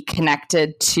would be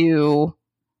connected to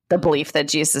the belief that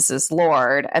Jesus is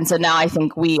Lord. And so now I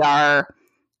think we are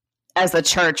as a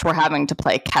church, we're having to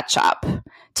play catch up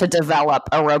to develop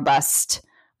a robust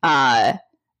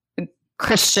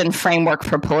Christian framework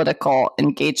for political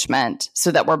engagement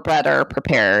so that we're better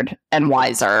prepared and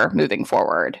wiser moving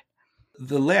forward.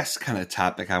 The last kind of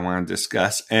topic I want to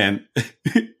discuss, and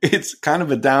it's kind of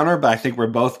a downer, but I think we're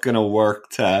both going to work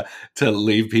to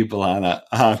leave people on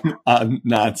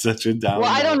not such a downer.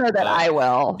 Well, I don't know that I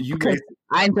will.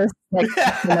 I'm just like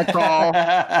cynical,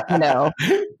 you know.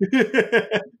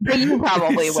 But you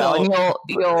probably will, and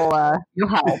you'll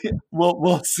help.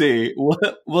 We'll see.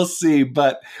 We'll see.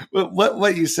 But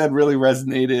what you said really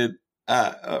resonated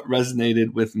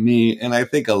with me, and I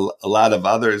think a lot of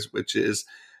others, which is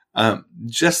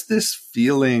just this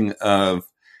feeling of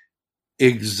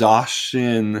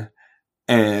exhaustion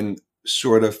and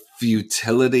sort of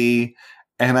futility,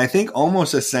 and I think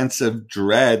almost a sense of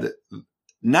dread,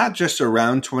 not just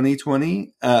around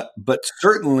 2020, but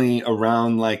certainly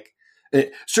around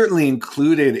certainly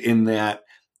included in that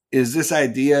is this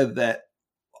idea that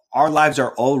our lives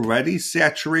are already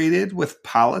saturated with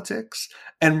politics.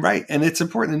 And it's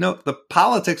important to note the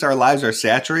politics our lives are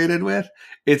saturated with,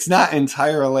 it's not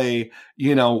entirely,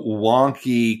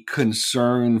 wonky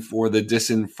concern for the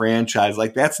disenfranchised.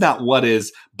 Like, that's not what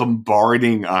is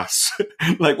bombarding us.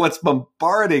 Like, what's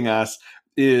bombarding us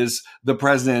is the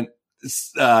president,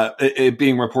 it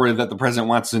being reported that the president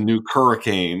wants to nuke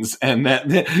hurricanes, and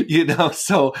that,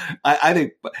 so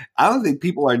I don't think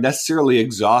people are necessarily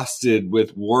exhausted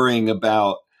with worrying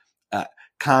about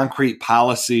concrete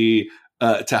policy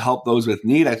to help those with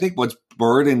need. I think what's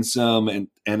burdensome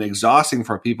and exhausting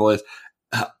for people is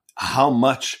how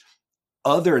much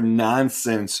other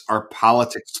nonsense our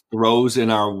politics throws in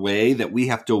our way that we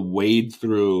have to wade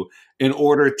through in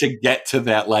order to get to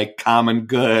that common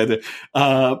good.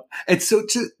 And so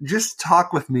to just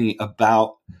talk with me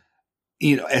about,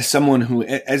 as someone who,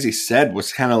 as he said,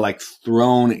 was kind of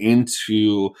thrown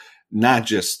into not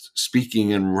just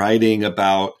speaking and writing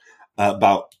about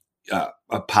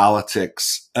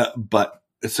politics, but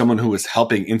someone who was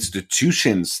helping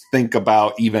institutions think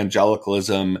about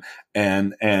evangelicalism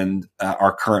and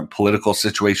our current political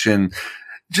situation.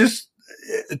 Just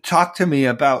talk to me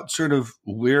about sort of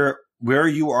where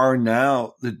you are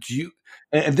now.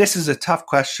 And this is a tough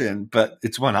question, but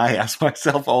it's one I ask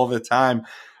myself all the time.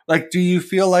 Do you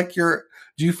feel like your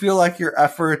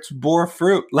efforts bore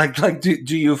fruit?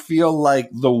 Do you feel like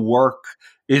the work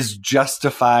is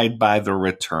justified by the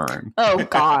return? Oh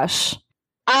gosh.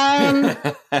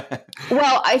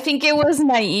 Well, I think it was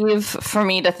naive for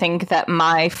me to think that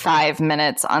my 5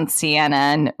 minutes on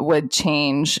CNN would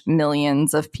change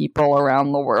millions of people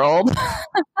around the world.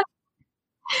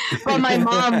 But my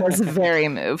mom was very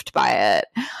moved by it.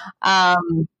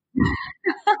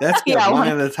 That's good. One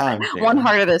at a time. One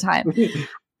heart at a time.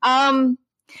 I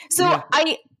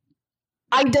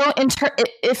don't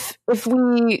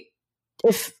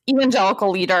if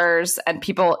evangelical leaders and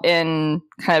people in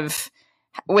kind of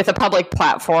with a public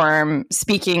platform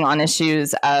speaking on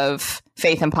issues of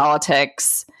faith and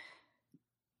politics,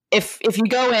 if you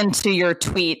go into your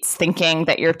tweets thinking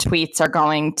that your tweets are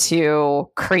going to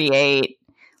create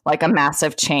a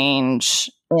massive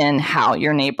change in how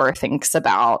your neighbor thinks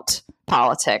about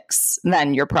politics,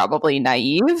 then you're probably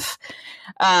naive.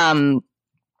 But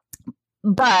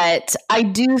I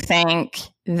do think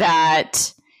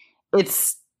that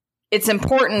it's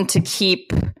important to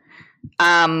keep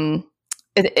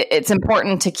it's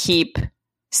important to keep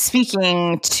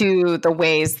speaking to the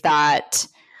ways that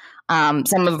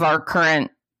some of our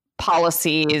current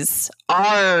policies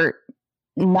are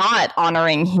not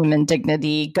honoring human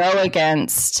dignity, go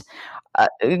against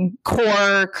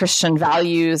core Christian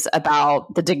values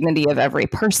about the dignity of every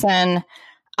person,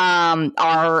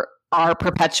 are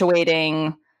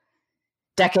perpetuating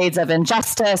decades of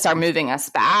injustice, are moving us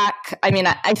back. I mean,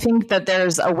 I think that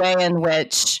there's a way in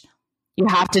which you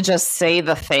have to just say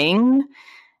the thing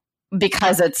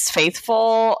because it's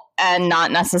faithful and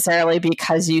not necessarily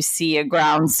because you see a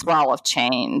groundswell of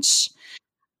change.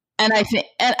 And I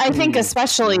think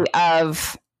especially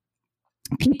of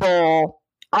people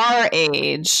our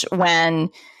age, when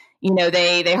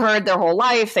they heard their whole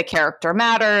life the character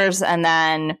matters, and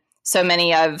then so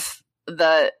many of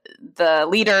the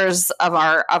leaders of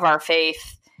our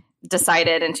faith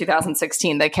decided in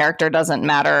 2016 that character doesn't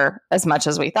matter as much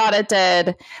as we thought it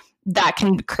did. That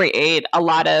can create a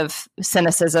lot of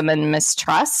cynicism and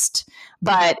mistrust.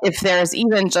 But if there's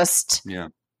even just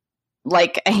a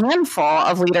handful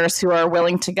of leaders who are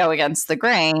willing to go against the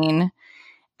grain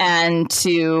and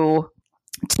to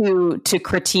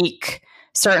critique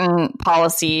certain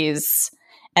policies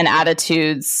and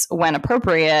attitudes when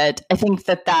appropriate, I think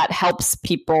that helps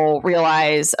people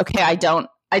realize, okay, I don't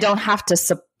have to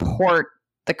support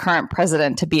the current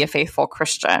president to be a faithful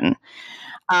Christian.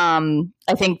 I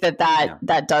think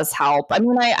that does help. I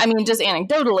mean, just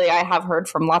anecdotally, I have heard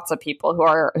from lots of people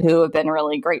who have been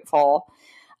really grateful.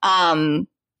 But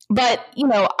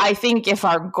I think if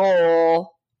our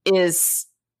goal is,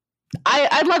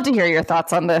 I'd love to hear your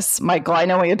thoughts on this, Michael. I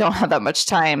know we don't have that much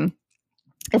time.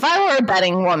 If I were a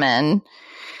betting woman,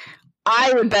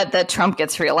 I would bet that Trump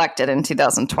gets reelected in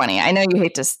 2020. I know you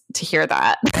hate to hear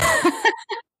that.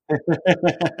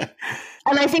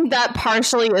 And I think that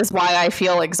partially is why I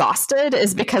feel exhausted,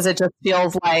 is because it just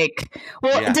feels like,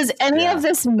 well, does any of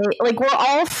this like, we're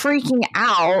all freaking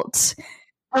out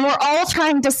and we're all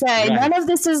trying to say none of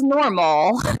this is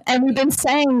normal. And we've been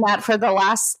saying that for the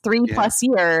last 3+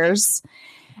 years.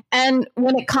 And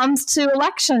when it comes to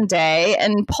election day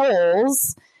and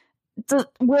polls,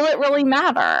 will it really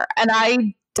matter? And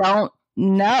I don't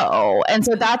know. And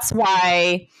so that's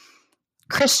why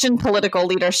Christian political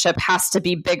leadership has to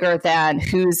be bigger than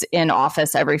who's in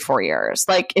office every 4 years.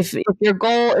 Like if your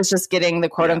goal is just getting the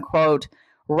quote unquote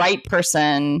right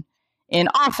person in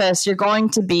office, you're going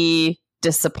to be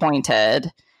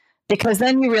disappointed, because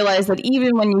then you realize that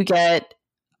even when you get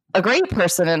a great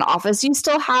person in office, you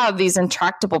still have these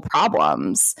intractable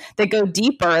problems that go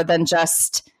deeper than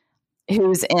just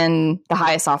who's in the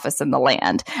highest office in the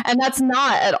land. And that's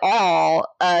not at all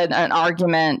an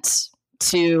argument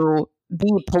to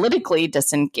be politically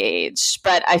disengaged,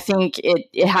 but I think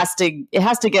it has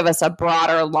to give us a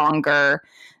broader, longer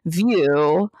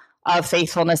view of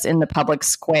faithfulness in the public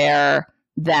square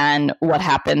than what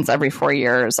happens every 4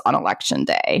 years on election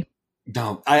day.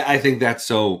 No, I think that's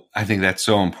so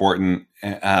important.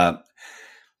 That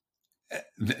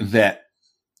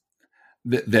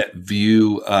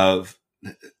view of,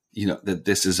 that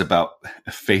this is about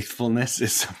faithfulness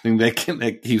is something that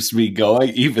keeps me going,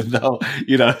 even though,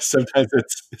 sometimes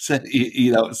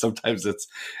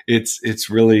it's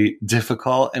really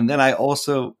difficult. And then I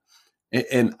also,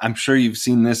 and I'm sure you've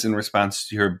seen this in response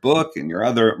to your book and your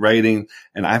other writing,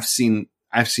 and I've seen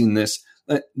this,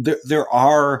 there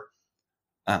are,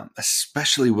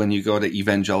 especially when you go to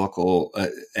evangelical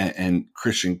and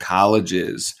Christian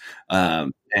colleges,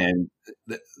 and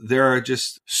there are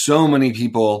just so many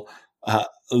people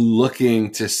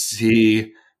looking to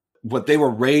see what they were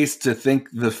raised to think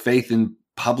the faith in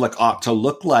public ought to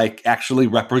look like actually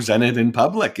represented in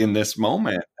public in this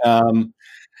moment.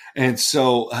 And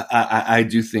so I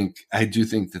do think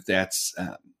that's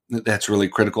really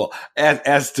critical.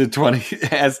 As to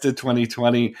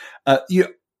 2020,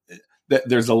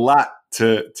 there's a lot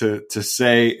to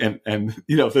say, and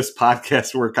this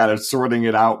podcast, we're kind of sorting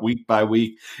it out week by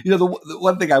week. The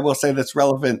one thing I will say that's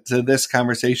relevant to this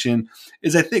conversation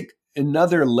is, I think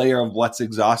another layer of what's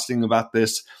exhausting about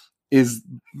this is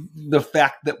the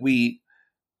fact that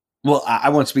I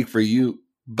won't speak for you,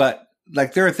 but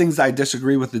like, there are things I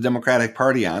disagree with the Democratic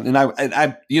Party on, and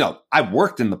I've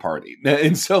worked in the party,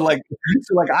 and so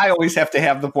I always have to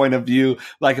have the point of view.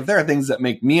 Like, if there are things that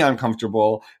make me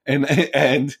uncomfortable, and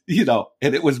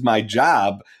it was my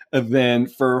job, then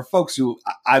for folks who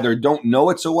either don't know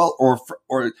it so well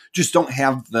or just don't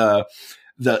have the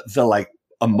like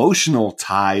emotional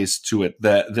ties to it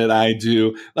that I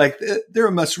do, like, there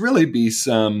must really be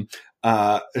some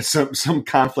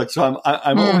conflict. So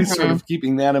I'm always sort of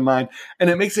keeping that in mind,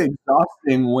 and it makes it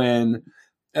exhausting when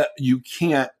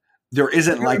there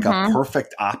isn't like a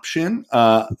perfect option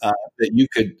that you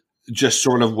could just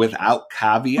sort of without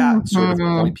caveat sort of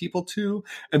point people to.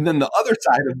 And then the other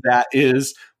side of that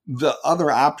is the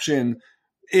other option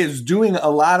is doing a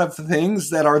lot of things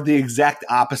that are the exact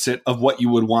opposite of what you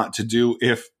would want to do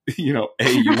if, you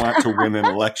want to win an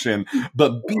election,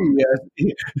 but B,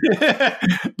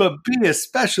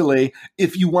 especially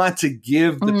if you want to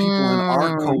give the people in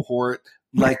our cohort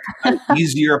like an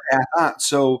easier path on.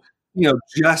 So,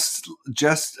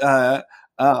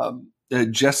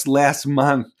 just last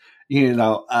month,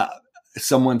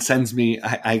 someone sends me,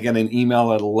 I get an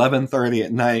email at 11:30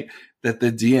 at night that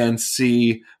the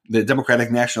DNC, the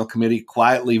Democratic National Committee,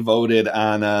 quietly voted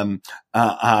on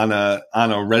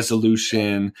a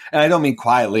resolution, and I don't mean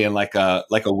quietly in like a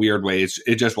weird way.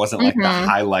 It just wasn't like the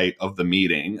highlight of the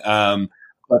meeting,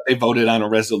 but they voted on a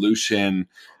resolution,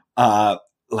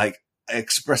 like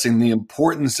expressing the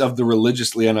importance of the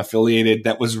religiously unaffiliated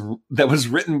that was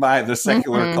written by the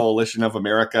Secular Coalition of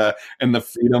America and the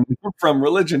Freedom from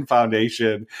Religion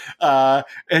Foundation. And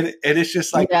it's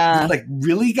just like,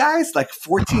 really, guys, like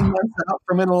 14 months out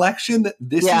from an election,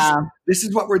 this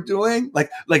is what we're doing. Like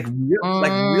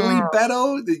really,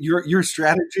 Beto, your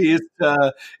strategy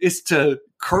is to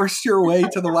curse your way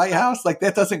to the White House. Like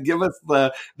that doesn't give us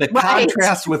the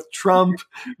contrast with Trump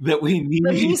that we need.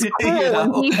 But he's cool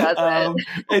when he does it.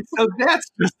 And so that's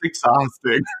just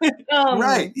exhausting.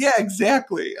 Right. Yeah,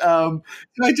 exactly. So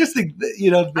I just think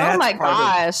that, that's oh my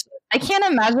gosh. I can't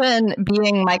imagine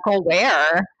being Michael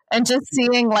Wear and just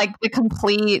seeing like the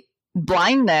complete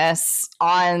blindness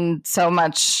on so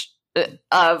much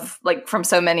of like from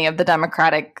so many of the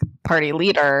Democratic Party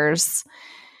leaders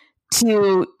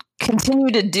to continue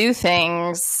to do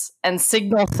things and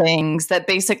signal things that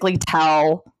basically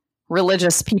tell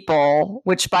religious people,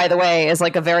 which by the way is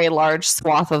like a very large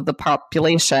swath of the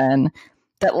population,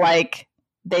 that like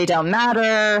they don't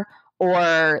matter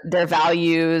or their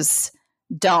values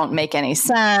don't make any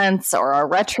sense or are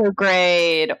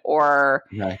retrograde or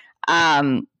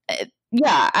I'm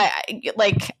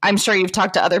sure you've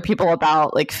talked to other people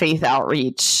about like faith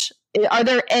outreach.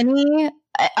 Are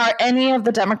any of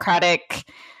the Democratic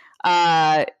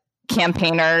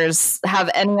campaigners, have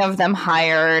any of them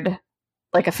hired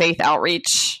like a faith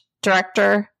outreach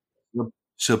director?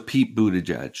 So Pete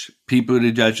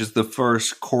Buttigieg is the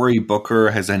first. Cory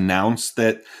Booker has announced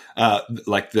that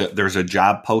there's a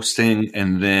job posting,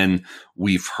 and then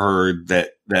we've heard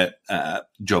that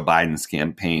Joe Biden's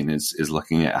campaign is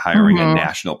looking at hiring a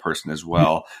national person as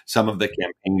well. Some of the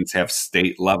campaigns have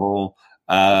state level,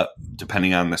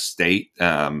 depending on the state,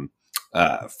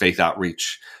 faith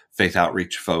outreach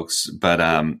folks, but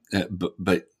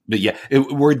yeah,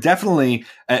 we're definitely,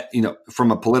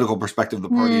 from a political perspective, the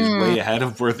party is way ahead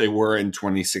of where they were in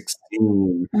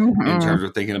 2016 in terms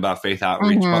of thinking about faith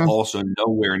outreach, but also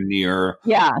nowhere near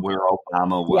where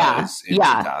Obama was in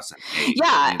 2008.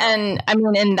 Yeah, and I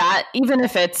mean, in that, even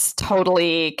if it's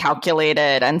totally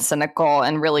calculated and cynical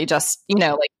and really just,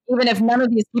 even if none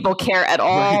of these people care at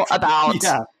all about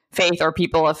faith or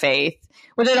people of faith,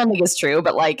 which I don't think is true,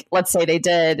 but like, let's say they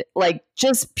did, like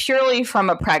just purely from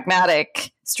a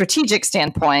pragmatic, strategic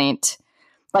standpoint,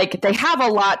 like they have a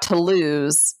lot to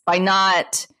lose by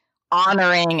not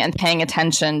honoring and paying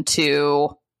attention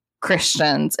to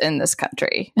Christians in this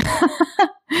country.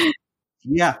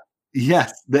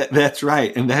 That's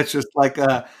right. And that's just like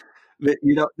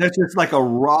that's just like a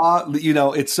raw,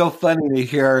 it's so funny to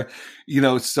hear,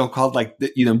 so-called like,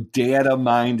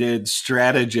 data-minded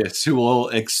strategists who will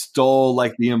extol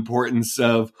like the importance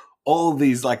of all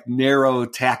these like narrow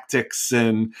tactics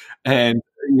and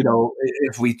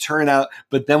if we turn out,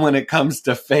 but then when it comes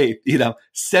to faith,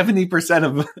 70%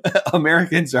 of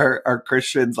Americans are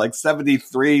Christians, like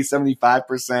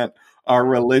 75% are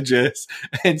religious,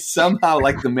 and somehow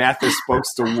like the math is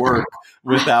supposed to work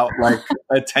without like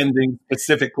attending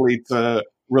specifically to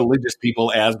religious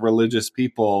people as religious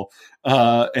people,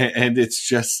 and it's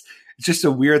just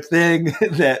a weird thing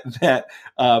that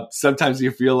sometimes you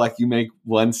feel like you make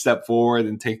one step forward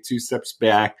and take two steps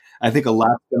back. I think a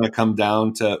lot's going to come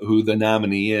down to who the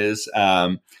nominee is.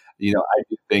 I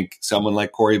do think someone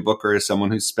like Cory Booker is someone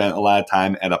who's spent a lot of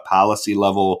time at a policy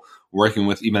level working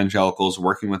with evangelicals,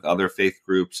 working with other faith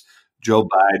groups. Joe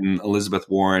Biden, Elizabeth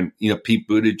Warren, Pete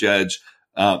Buttigieg.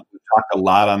 We talked a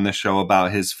lot on the show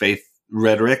about his faith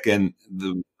rhetoric and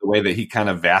the way that he kind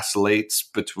of vacillates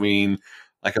between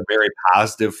like a very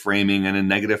positive framing and a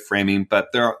negative framing. But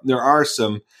there are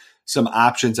some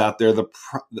options out there.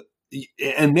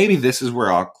 And maybe this is where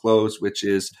I'll close, which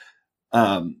is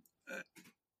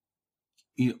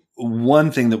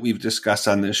one thing that we've discussed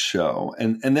on this show,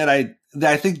 and that I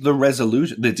think the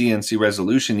DNC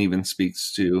resolution even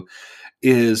speaks to,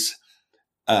 is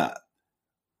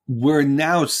we're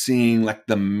now seeing like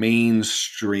the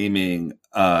mainstreaming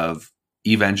of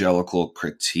evangelical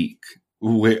critique,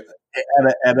 where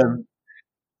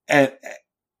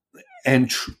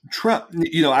Trump,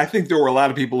 I think there were a lot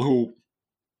of people who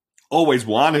always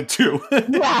wanted to.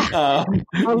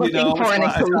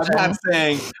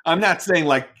 I'm not saying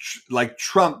like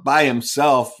Trump by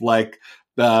himself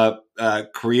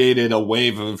created a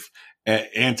wave of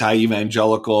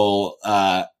anti-evangelical,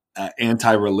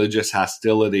 anti-religious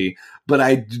hostility, but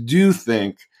I do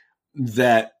think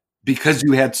that because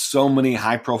you had so many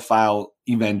high-profile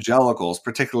evangelicals,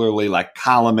 particularly like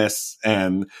columnists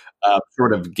and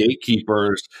sort of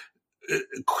gatekeepers,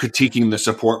 critiquing the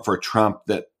support for Trump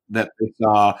that they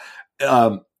saw,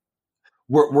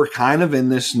 we're kind of in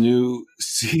this new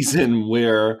season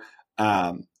where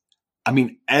I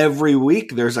mean, every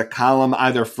week there's a column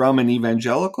either from an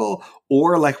evangelical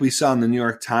or, like we saw in the New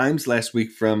York Times last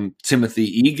week, from Timothy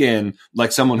Egan,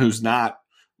 like someone who's not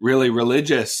really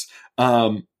religious,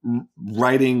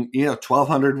 writing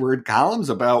 1,200 word columns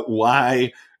about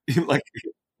why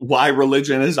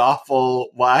religion is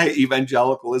awful, why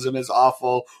evangelicalism is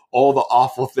awful, all the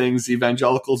awful things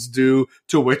evangelicals do,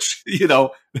 to which,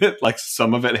 like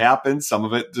some of it happens, some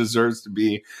of it deserves to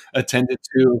be attended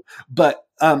to. But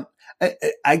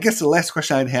I guess the last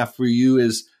question I'd have for you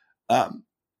is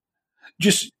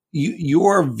just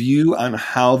your view on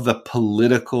how the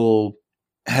political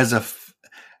has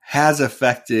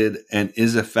affected and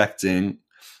is affecting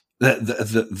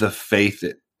the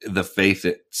faith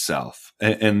itself,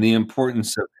 and the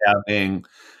importance of having,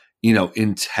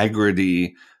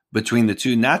 integrity between the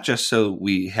two, not just so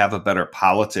we have a better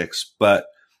politics, but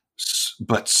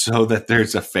so that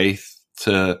there's a faith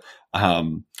to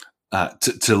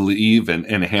leave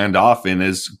and hand off in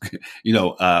as,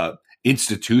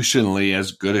 institutionally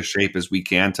as good a shape as we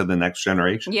can to the next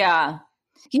generation. Yeah.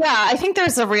 I think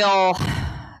there's a real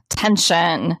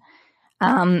tension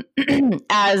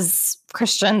as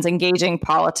Christians engaging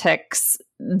politics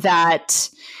that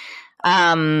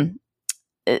I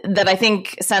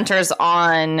think centers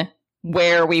on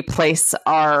where we place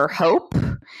our hope.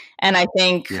 And I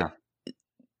think,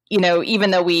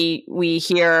 even though we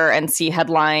hear and see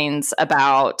headlines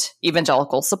about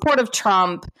evangelical support of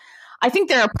Trump, I think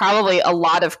there are probably a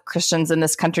lot of Christians in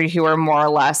this country who are more or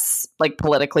less like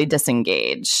politically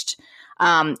disengaged,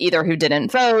 either who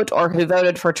didn't vote or who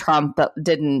voted for Trump but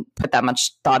didn't put that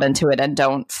much thought into it and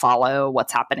don't follow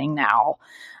what's happening now.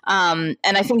 And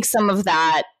I think some of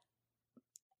that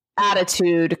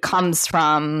attitude comes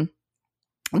from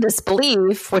this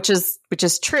belief, which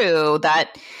is true,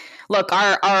 that look,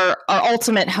 our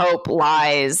ultimate hope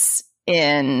lies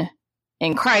in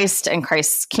Christ and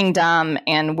Christ's kingdom,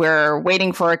 and we're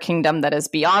waiting for a kingdom that is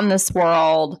beyond this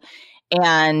world.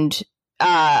 And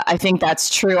I think that's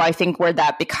true. I think where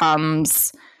that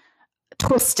becomes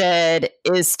twisted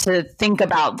is to think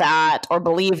about that or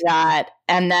believe that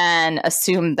and then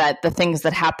assume that the things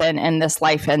that happen in this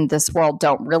life and this world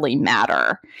don't really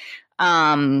matter.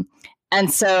 And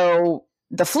so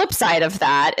the flip side of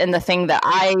that, and the thing that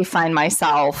I find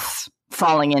myself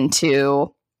falling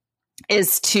into,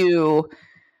 is to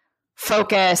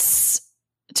focus,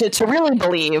 to really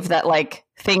believe that like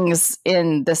things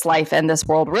in this life and this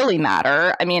world really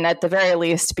matter. I mean, at the very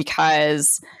least,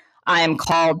 because I am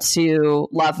called to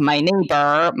love my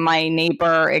neighbor. My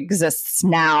neighbor exists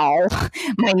now.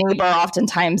 My neighbor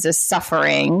oftentimes is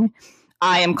suffering.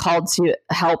 I am called to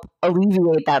help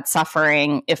alleviate that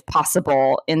suffering if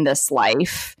possible in this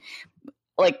life.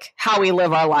 Like, how we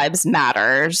live our lives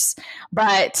matters.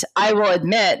 But I will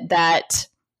admit that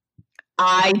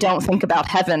I don't think about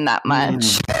heaven that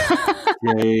much.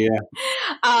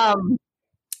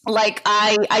 Like,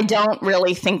 I don't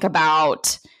really think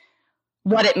about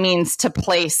what it means to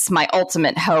place my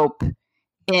ultimate hope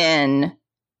in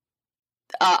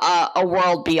a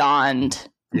world beyond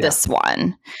this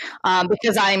one,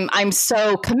 because I'm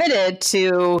so committed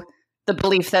to the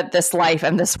belief that this life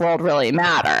and this world really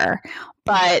matter.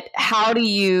 But how do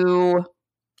you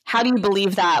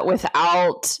believe that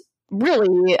without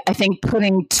really, I think,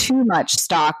 putting too much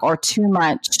stock or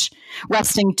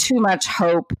resting too much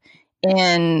hope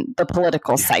in the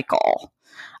political cycle?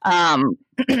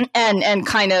 And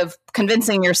kind of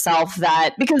convincing yourself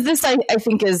that, because this, I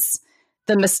think, is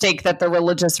the mistake that the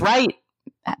religious right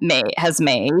has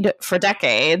made for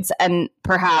decades, and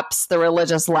perhaps the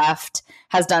religious left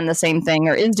has done the same thing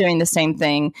or is doing the same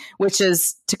thing, which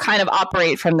is to kind of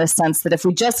operate from this sense that if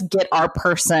we just get our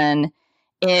person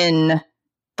in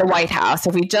the White House,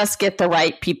 if we just get the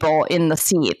right people in the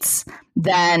seats,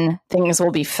 then things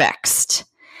will be fixed.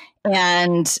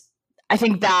 And I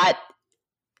think that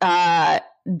that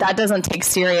doesn't take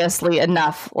seriously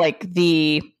enough, like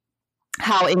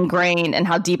how ingrained and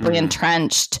how deeply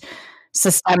entrenched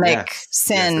systemic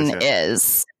sin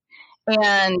is,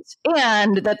 and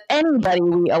that anybody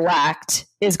we elect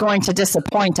is going to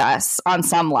disappoint us on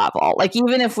some level. Like,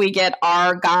 even if we get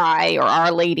our guy or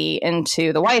our lady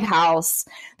into the White House,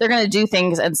 they're going to do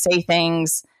things and say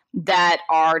things that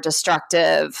are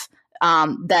destructive,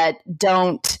 that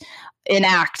don't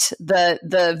enact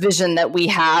the vision that we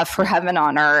have for heaven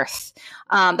on earth.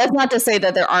 That's not to say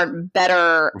that there aren't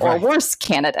better or worse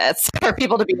candidates for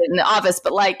people to be in the office,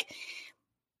 but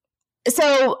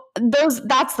so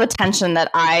that's the tension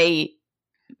that I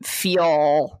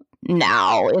feel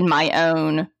now in my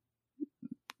own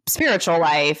spiritual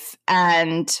life.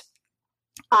 And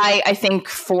I think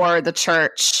for the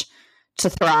church to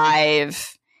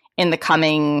thrive in the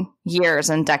coming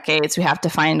years and decades, we have to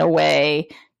find a way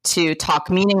to talk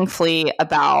meaningfully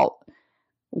about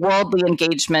worldly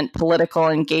engagement, political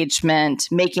engagement,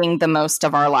 making the most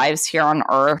of our lives here on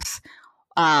earth,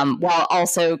 while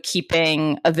also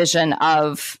keeping a vision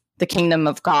of the kingdom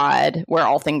of God, where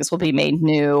all things will be made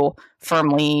new,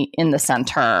 firmly in the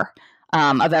center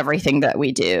of everything that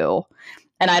we do.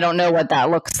 And I don't know what that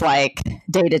looks like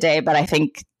day to day, but I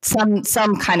think some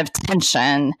kind of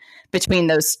tension between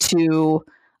those two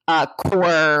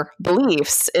core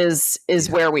beliefs is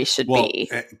where we should be.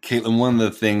 Caitlin, one of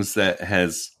the things that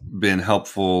has been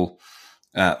helpful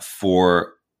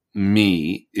for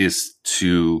me is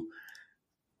to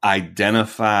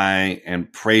identify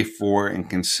and pray for and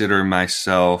consider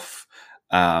myself,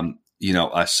 a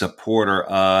supporter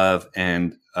of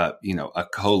and, a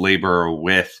co-laborer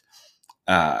with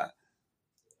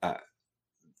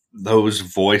those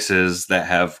voices that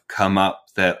have come up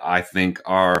that I think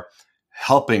are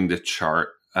helping to chart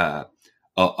a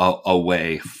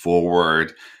way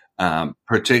forward,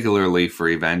 particularly for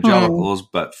evangelicals,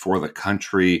 but for the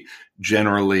country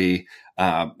generally.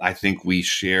 I think we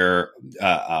share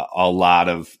a lot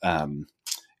of, I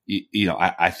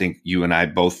think you and I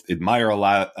both admire a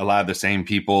lot of the same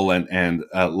people and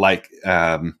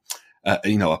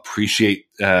appreciate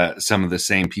some of the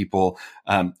same people.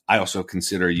 I also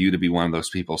consider you to be one of those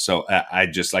people. So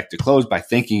I'd just like to close by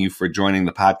thanking you for joining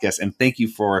the podcast, and thank you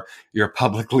for your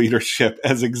public leadership,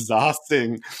 as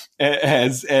exhausting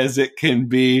as it can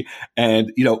be.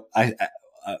 And, I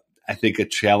think a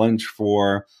challenge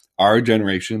for our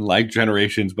generation, like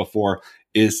generations before,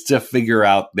 is to figure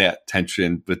out that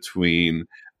tension between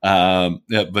the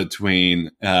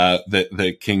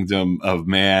kingdom of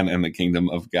man and the kingdom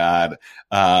of God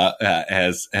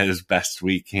as best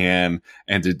we can,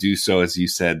 and to do so, as you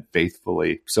said,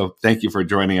 faithfully. So thank you for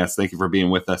joining us. Thank you for being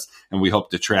with us, and we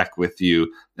hope to track with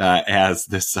you as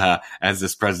this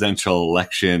presidential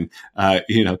election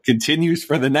continues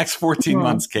for the next 14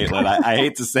 months. Caitlin, I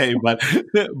hate to say,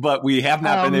 but we have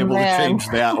not been able to change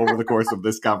that over the course of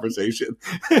this conversation.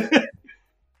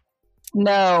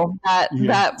 No,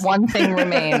 that one thing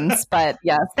remains. But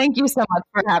yes, thank you so much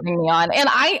for having me on. And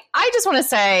I just want to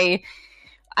say,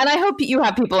 and I hope you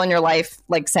have people in your life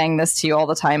like saying this to you all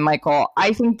the time, Michael,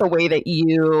 I think the way that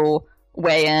you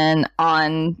weigh in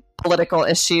on political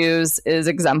issues is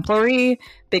exemplary,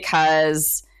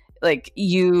 because like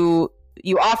you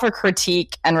offer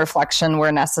critique and reflection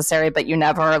where necessary, but you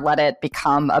never let it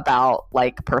become about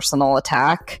like personal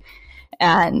attack.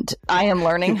 And I am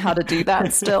learning how to do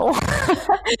that still.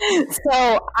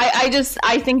 So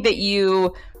I think that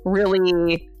you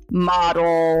really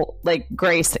model like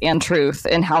grace and truth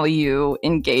in how you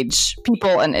engage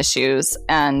people and issues.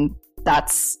 And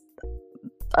that's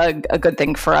a good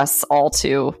thing for us all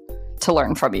to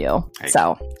learn from you. Hey,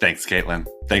 so thanks, Caitlin.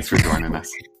 Thanks for joining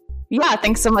us. Yeah,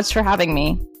 thanks so much for having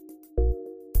me.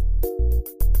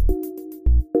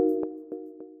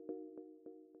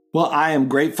 Well, I am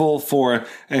grateful for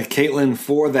Caitlin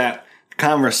for that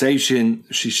conversation.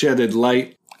 She shedded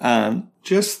light on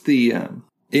just the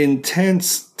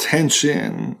intense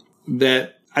tension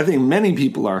that I think many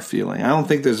people are feeling. I don't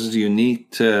think this is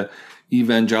unique to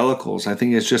evangelicals. I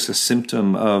think it's just a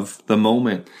symptom of the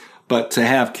moment. But to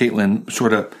have Caitlin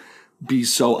sort of be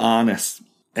so honest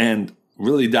and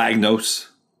really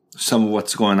diagnose some of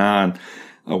what's going on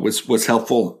was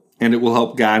helpful, and it will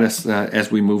help guide us as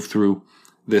we move through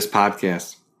this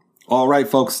podcast. All right,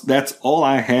 folks, that's all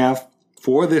I have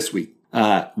for this week.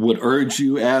 Would urge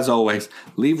you, as always,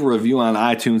 leave a review on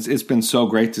iTunes. It's been so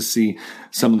great to see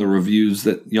some of the reviews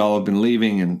that y'all have been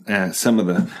leaving, and some of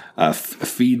the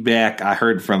feedback. I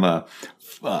heard from a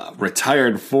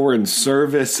retired Foreign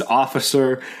Service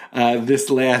officer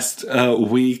this last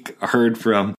week. I heard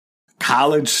from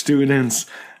college students.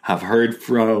 I've heard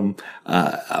from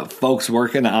folks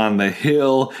working on the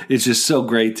Hill. It's just so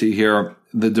great to hear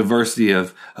the diversity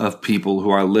of people who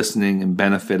are listening and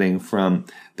benefiting from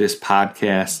this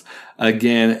podcast.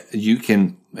 Again, you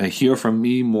can hear from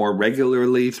me more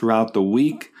regularly throughout the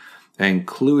week,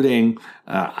 including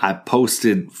I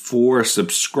posted for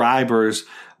subscribers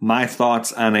my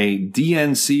thoughts on a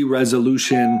DNC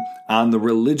resolution on the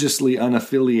religiously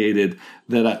unaffiliated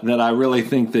that I really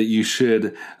think that you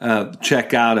should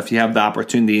check out if you have the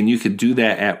opportunity. And you could do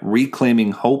that at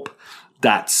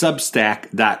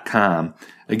reclaiminghope.substack.com.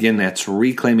 Again, that's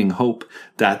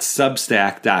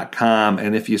reclaiminghope.substack.com.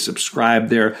 And if you subscribe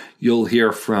there, you'll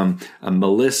hear from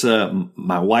Melissa,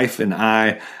 my wife, and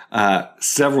I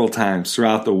several times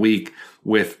throughout the week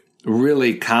with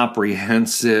really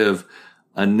comprehensive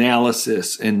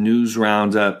analysis and news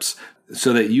roundups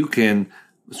so that you can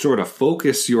sort of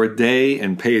focus your day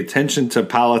and pay attention to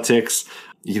politics,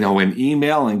 in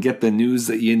email and get the news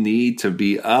that you need to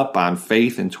be up on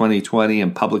faith in 2020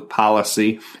 and public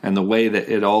policy and the way that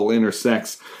it all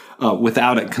intersects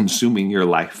without it consuming your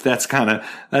life. That's kind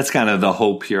of the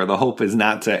hope here. The hope is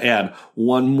not to add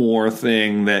one more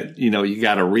thing that, you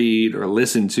got to read or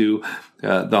listen to.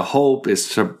 The hope is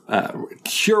to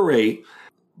curate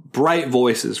bright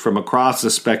voices from across the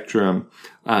spectrum,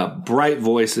 bright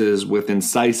voices with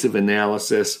incisive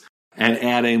analysis, and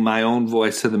adding my own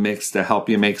voice to the mix to help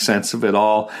you make sense of it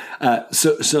all.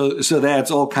 So that's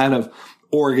all kind of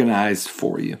organized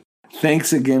for you.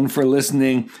 Thanks again for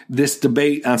listening. This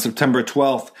debate on September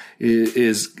 12th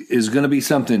is going to be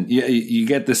something. You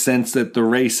get the sense that the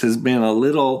race has been a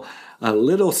little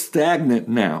stagnant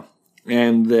now,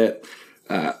 and that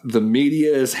the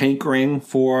media is hankering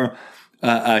for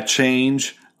a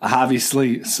change.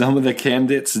 Obviously, some of the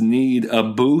candidates need a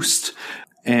boost,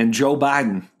 and Joe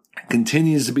Biden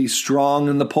continues to be strong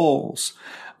in the polls.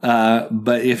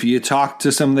 But if you talk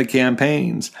to some of the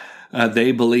campaigns,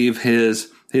 they believe his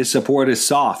support is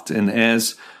soft, and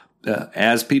as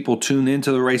people tune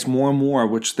into the race more and more,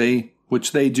 which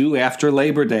they do after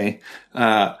Labor Day,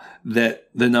 that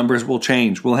the numbers will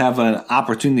change. We'll have an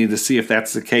opportunity to see if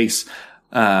that's the case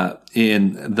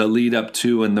in the lead up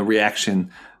to and the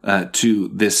reaction to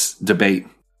this debate.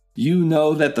 You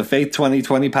know that the Faith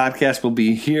 2020 podcast will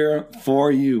be here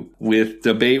for you with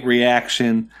debate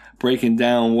reaction, breaking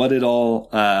down what it all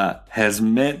has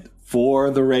meant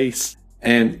for the race,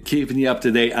 and keeping you up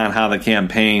to date on how the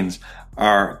campaigns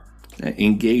are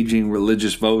engaging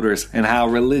religious voters and how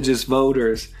religious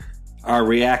voters are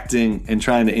reacting and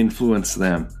trying to influence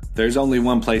them. There's only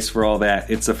one place for all that.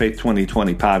 It's the Faith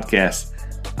 2020 podcast.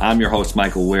 I'm your host,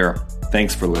 Michael Ware.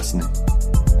 Thanks for listening.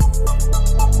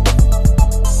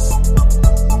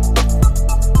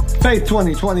 Faith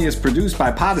 2020 is produced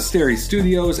by Podastery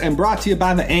Studios and brought to you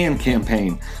by the AND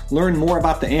Campaign. Learn more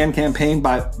about the AND Campaign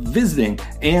by visiting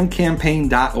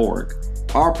andcampaign.org.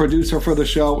 Our producer for the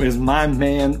show is my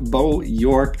man, Bo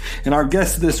York, and our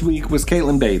guest this week was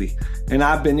Caitlin Beatty. And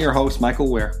I've been your host,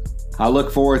 Michael Ware. I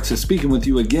look forward to speaking with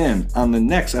you again on the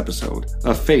next episode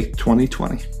of Faith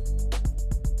 2020.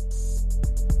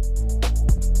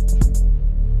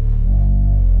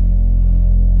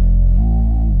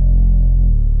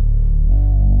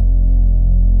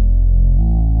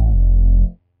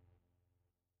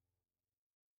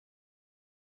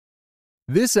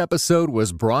 This episode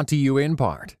was brought to you in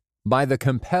part by the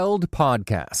Compelled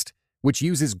Podcast, which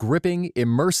uses gripping,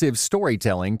 immersive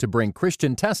storytelling to bring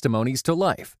Christian testimonies to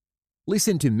life.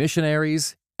 Listen to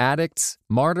missionaries, addicts,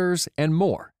 martyrs, and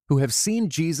more who have seen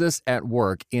Jesus at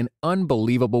work in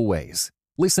unbelievable ways.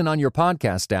 Listen on your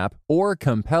podcast app or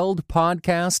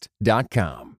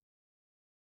compelledpodcast.com.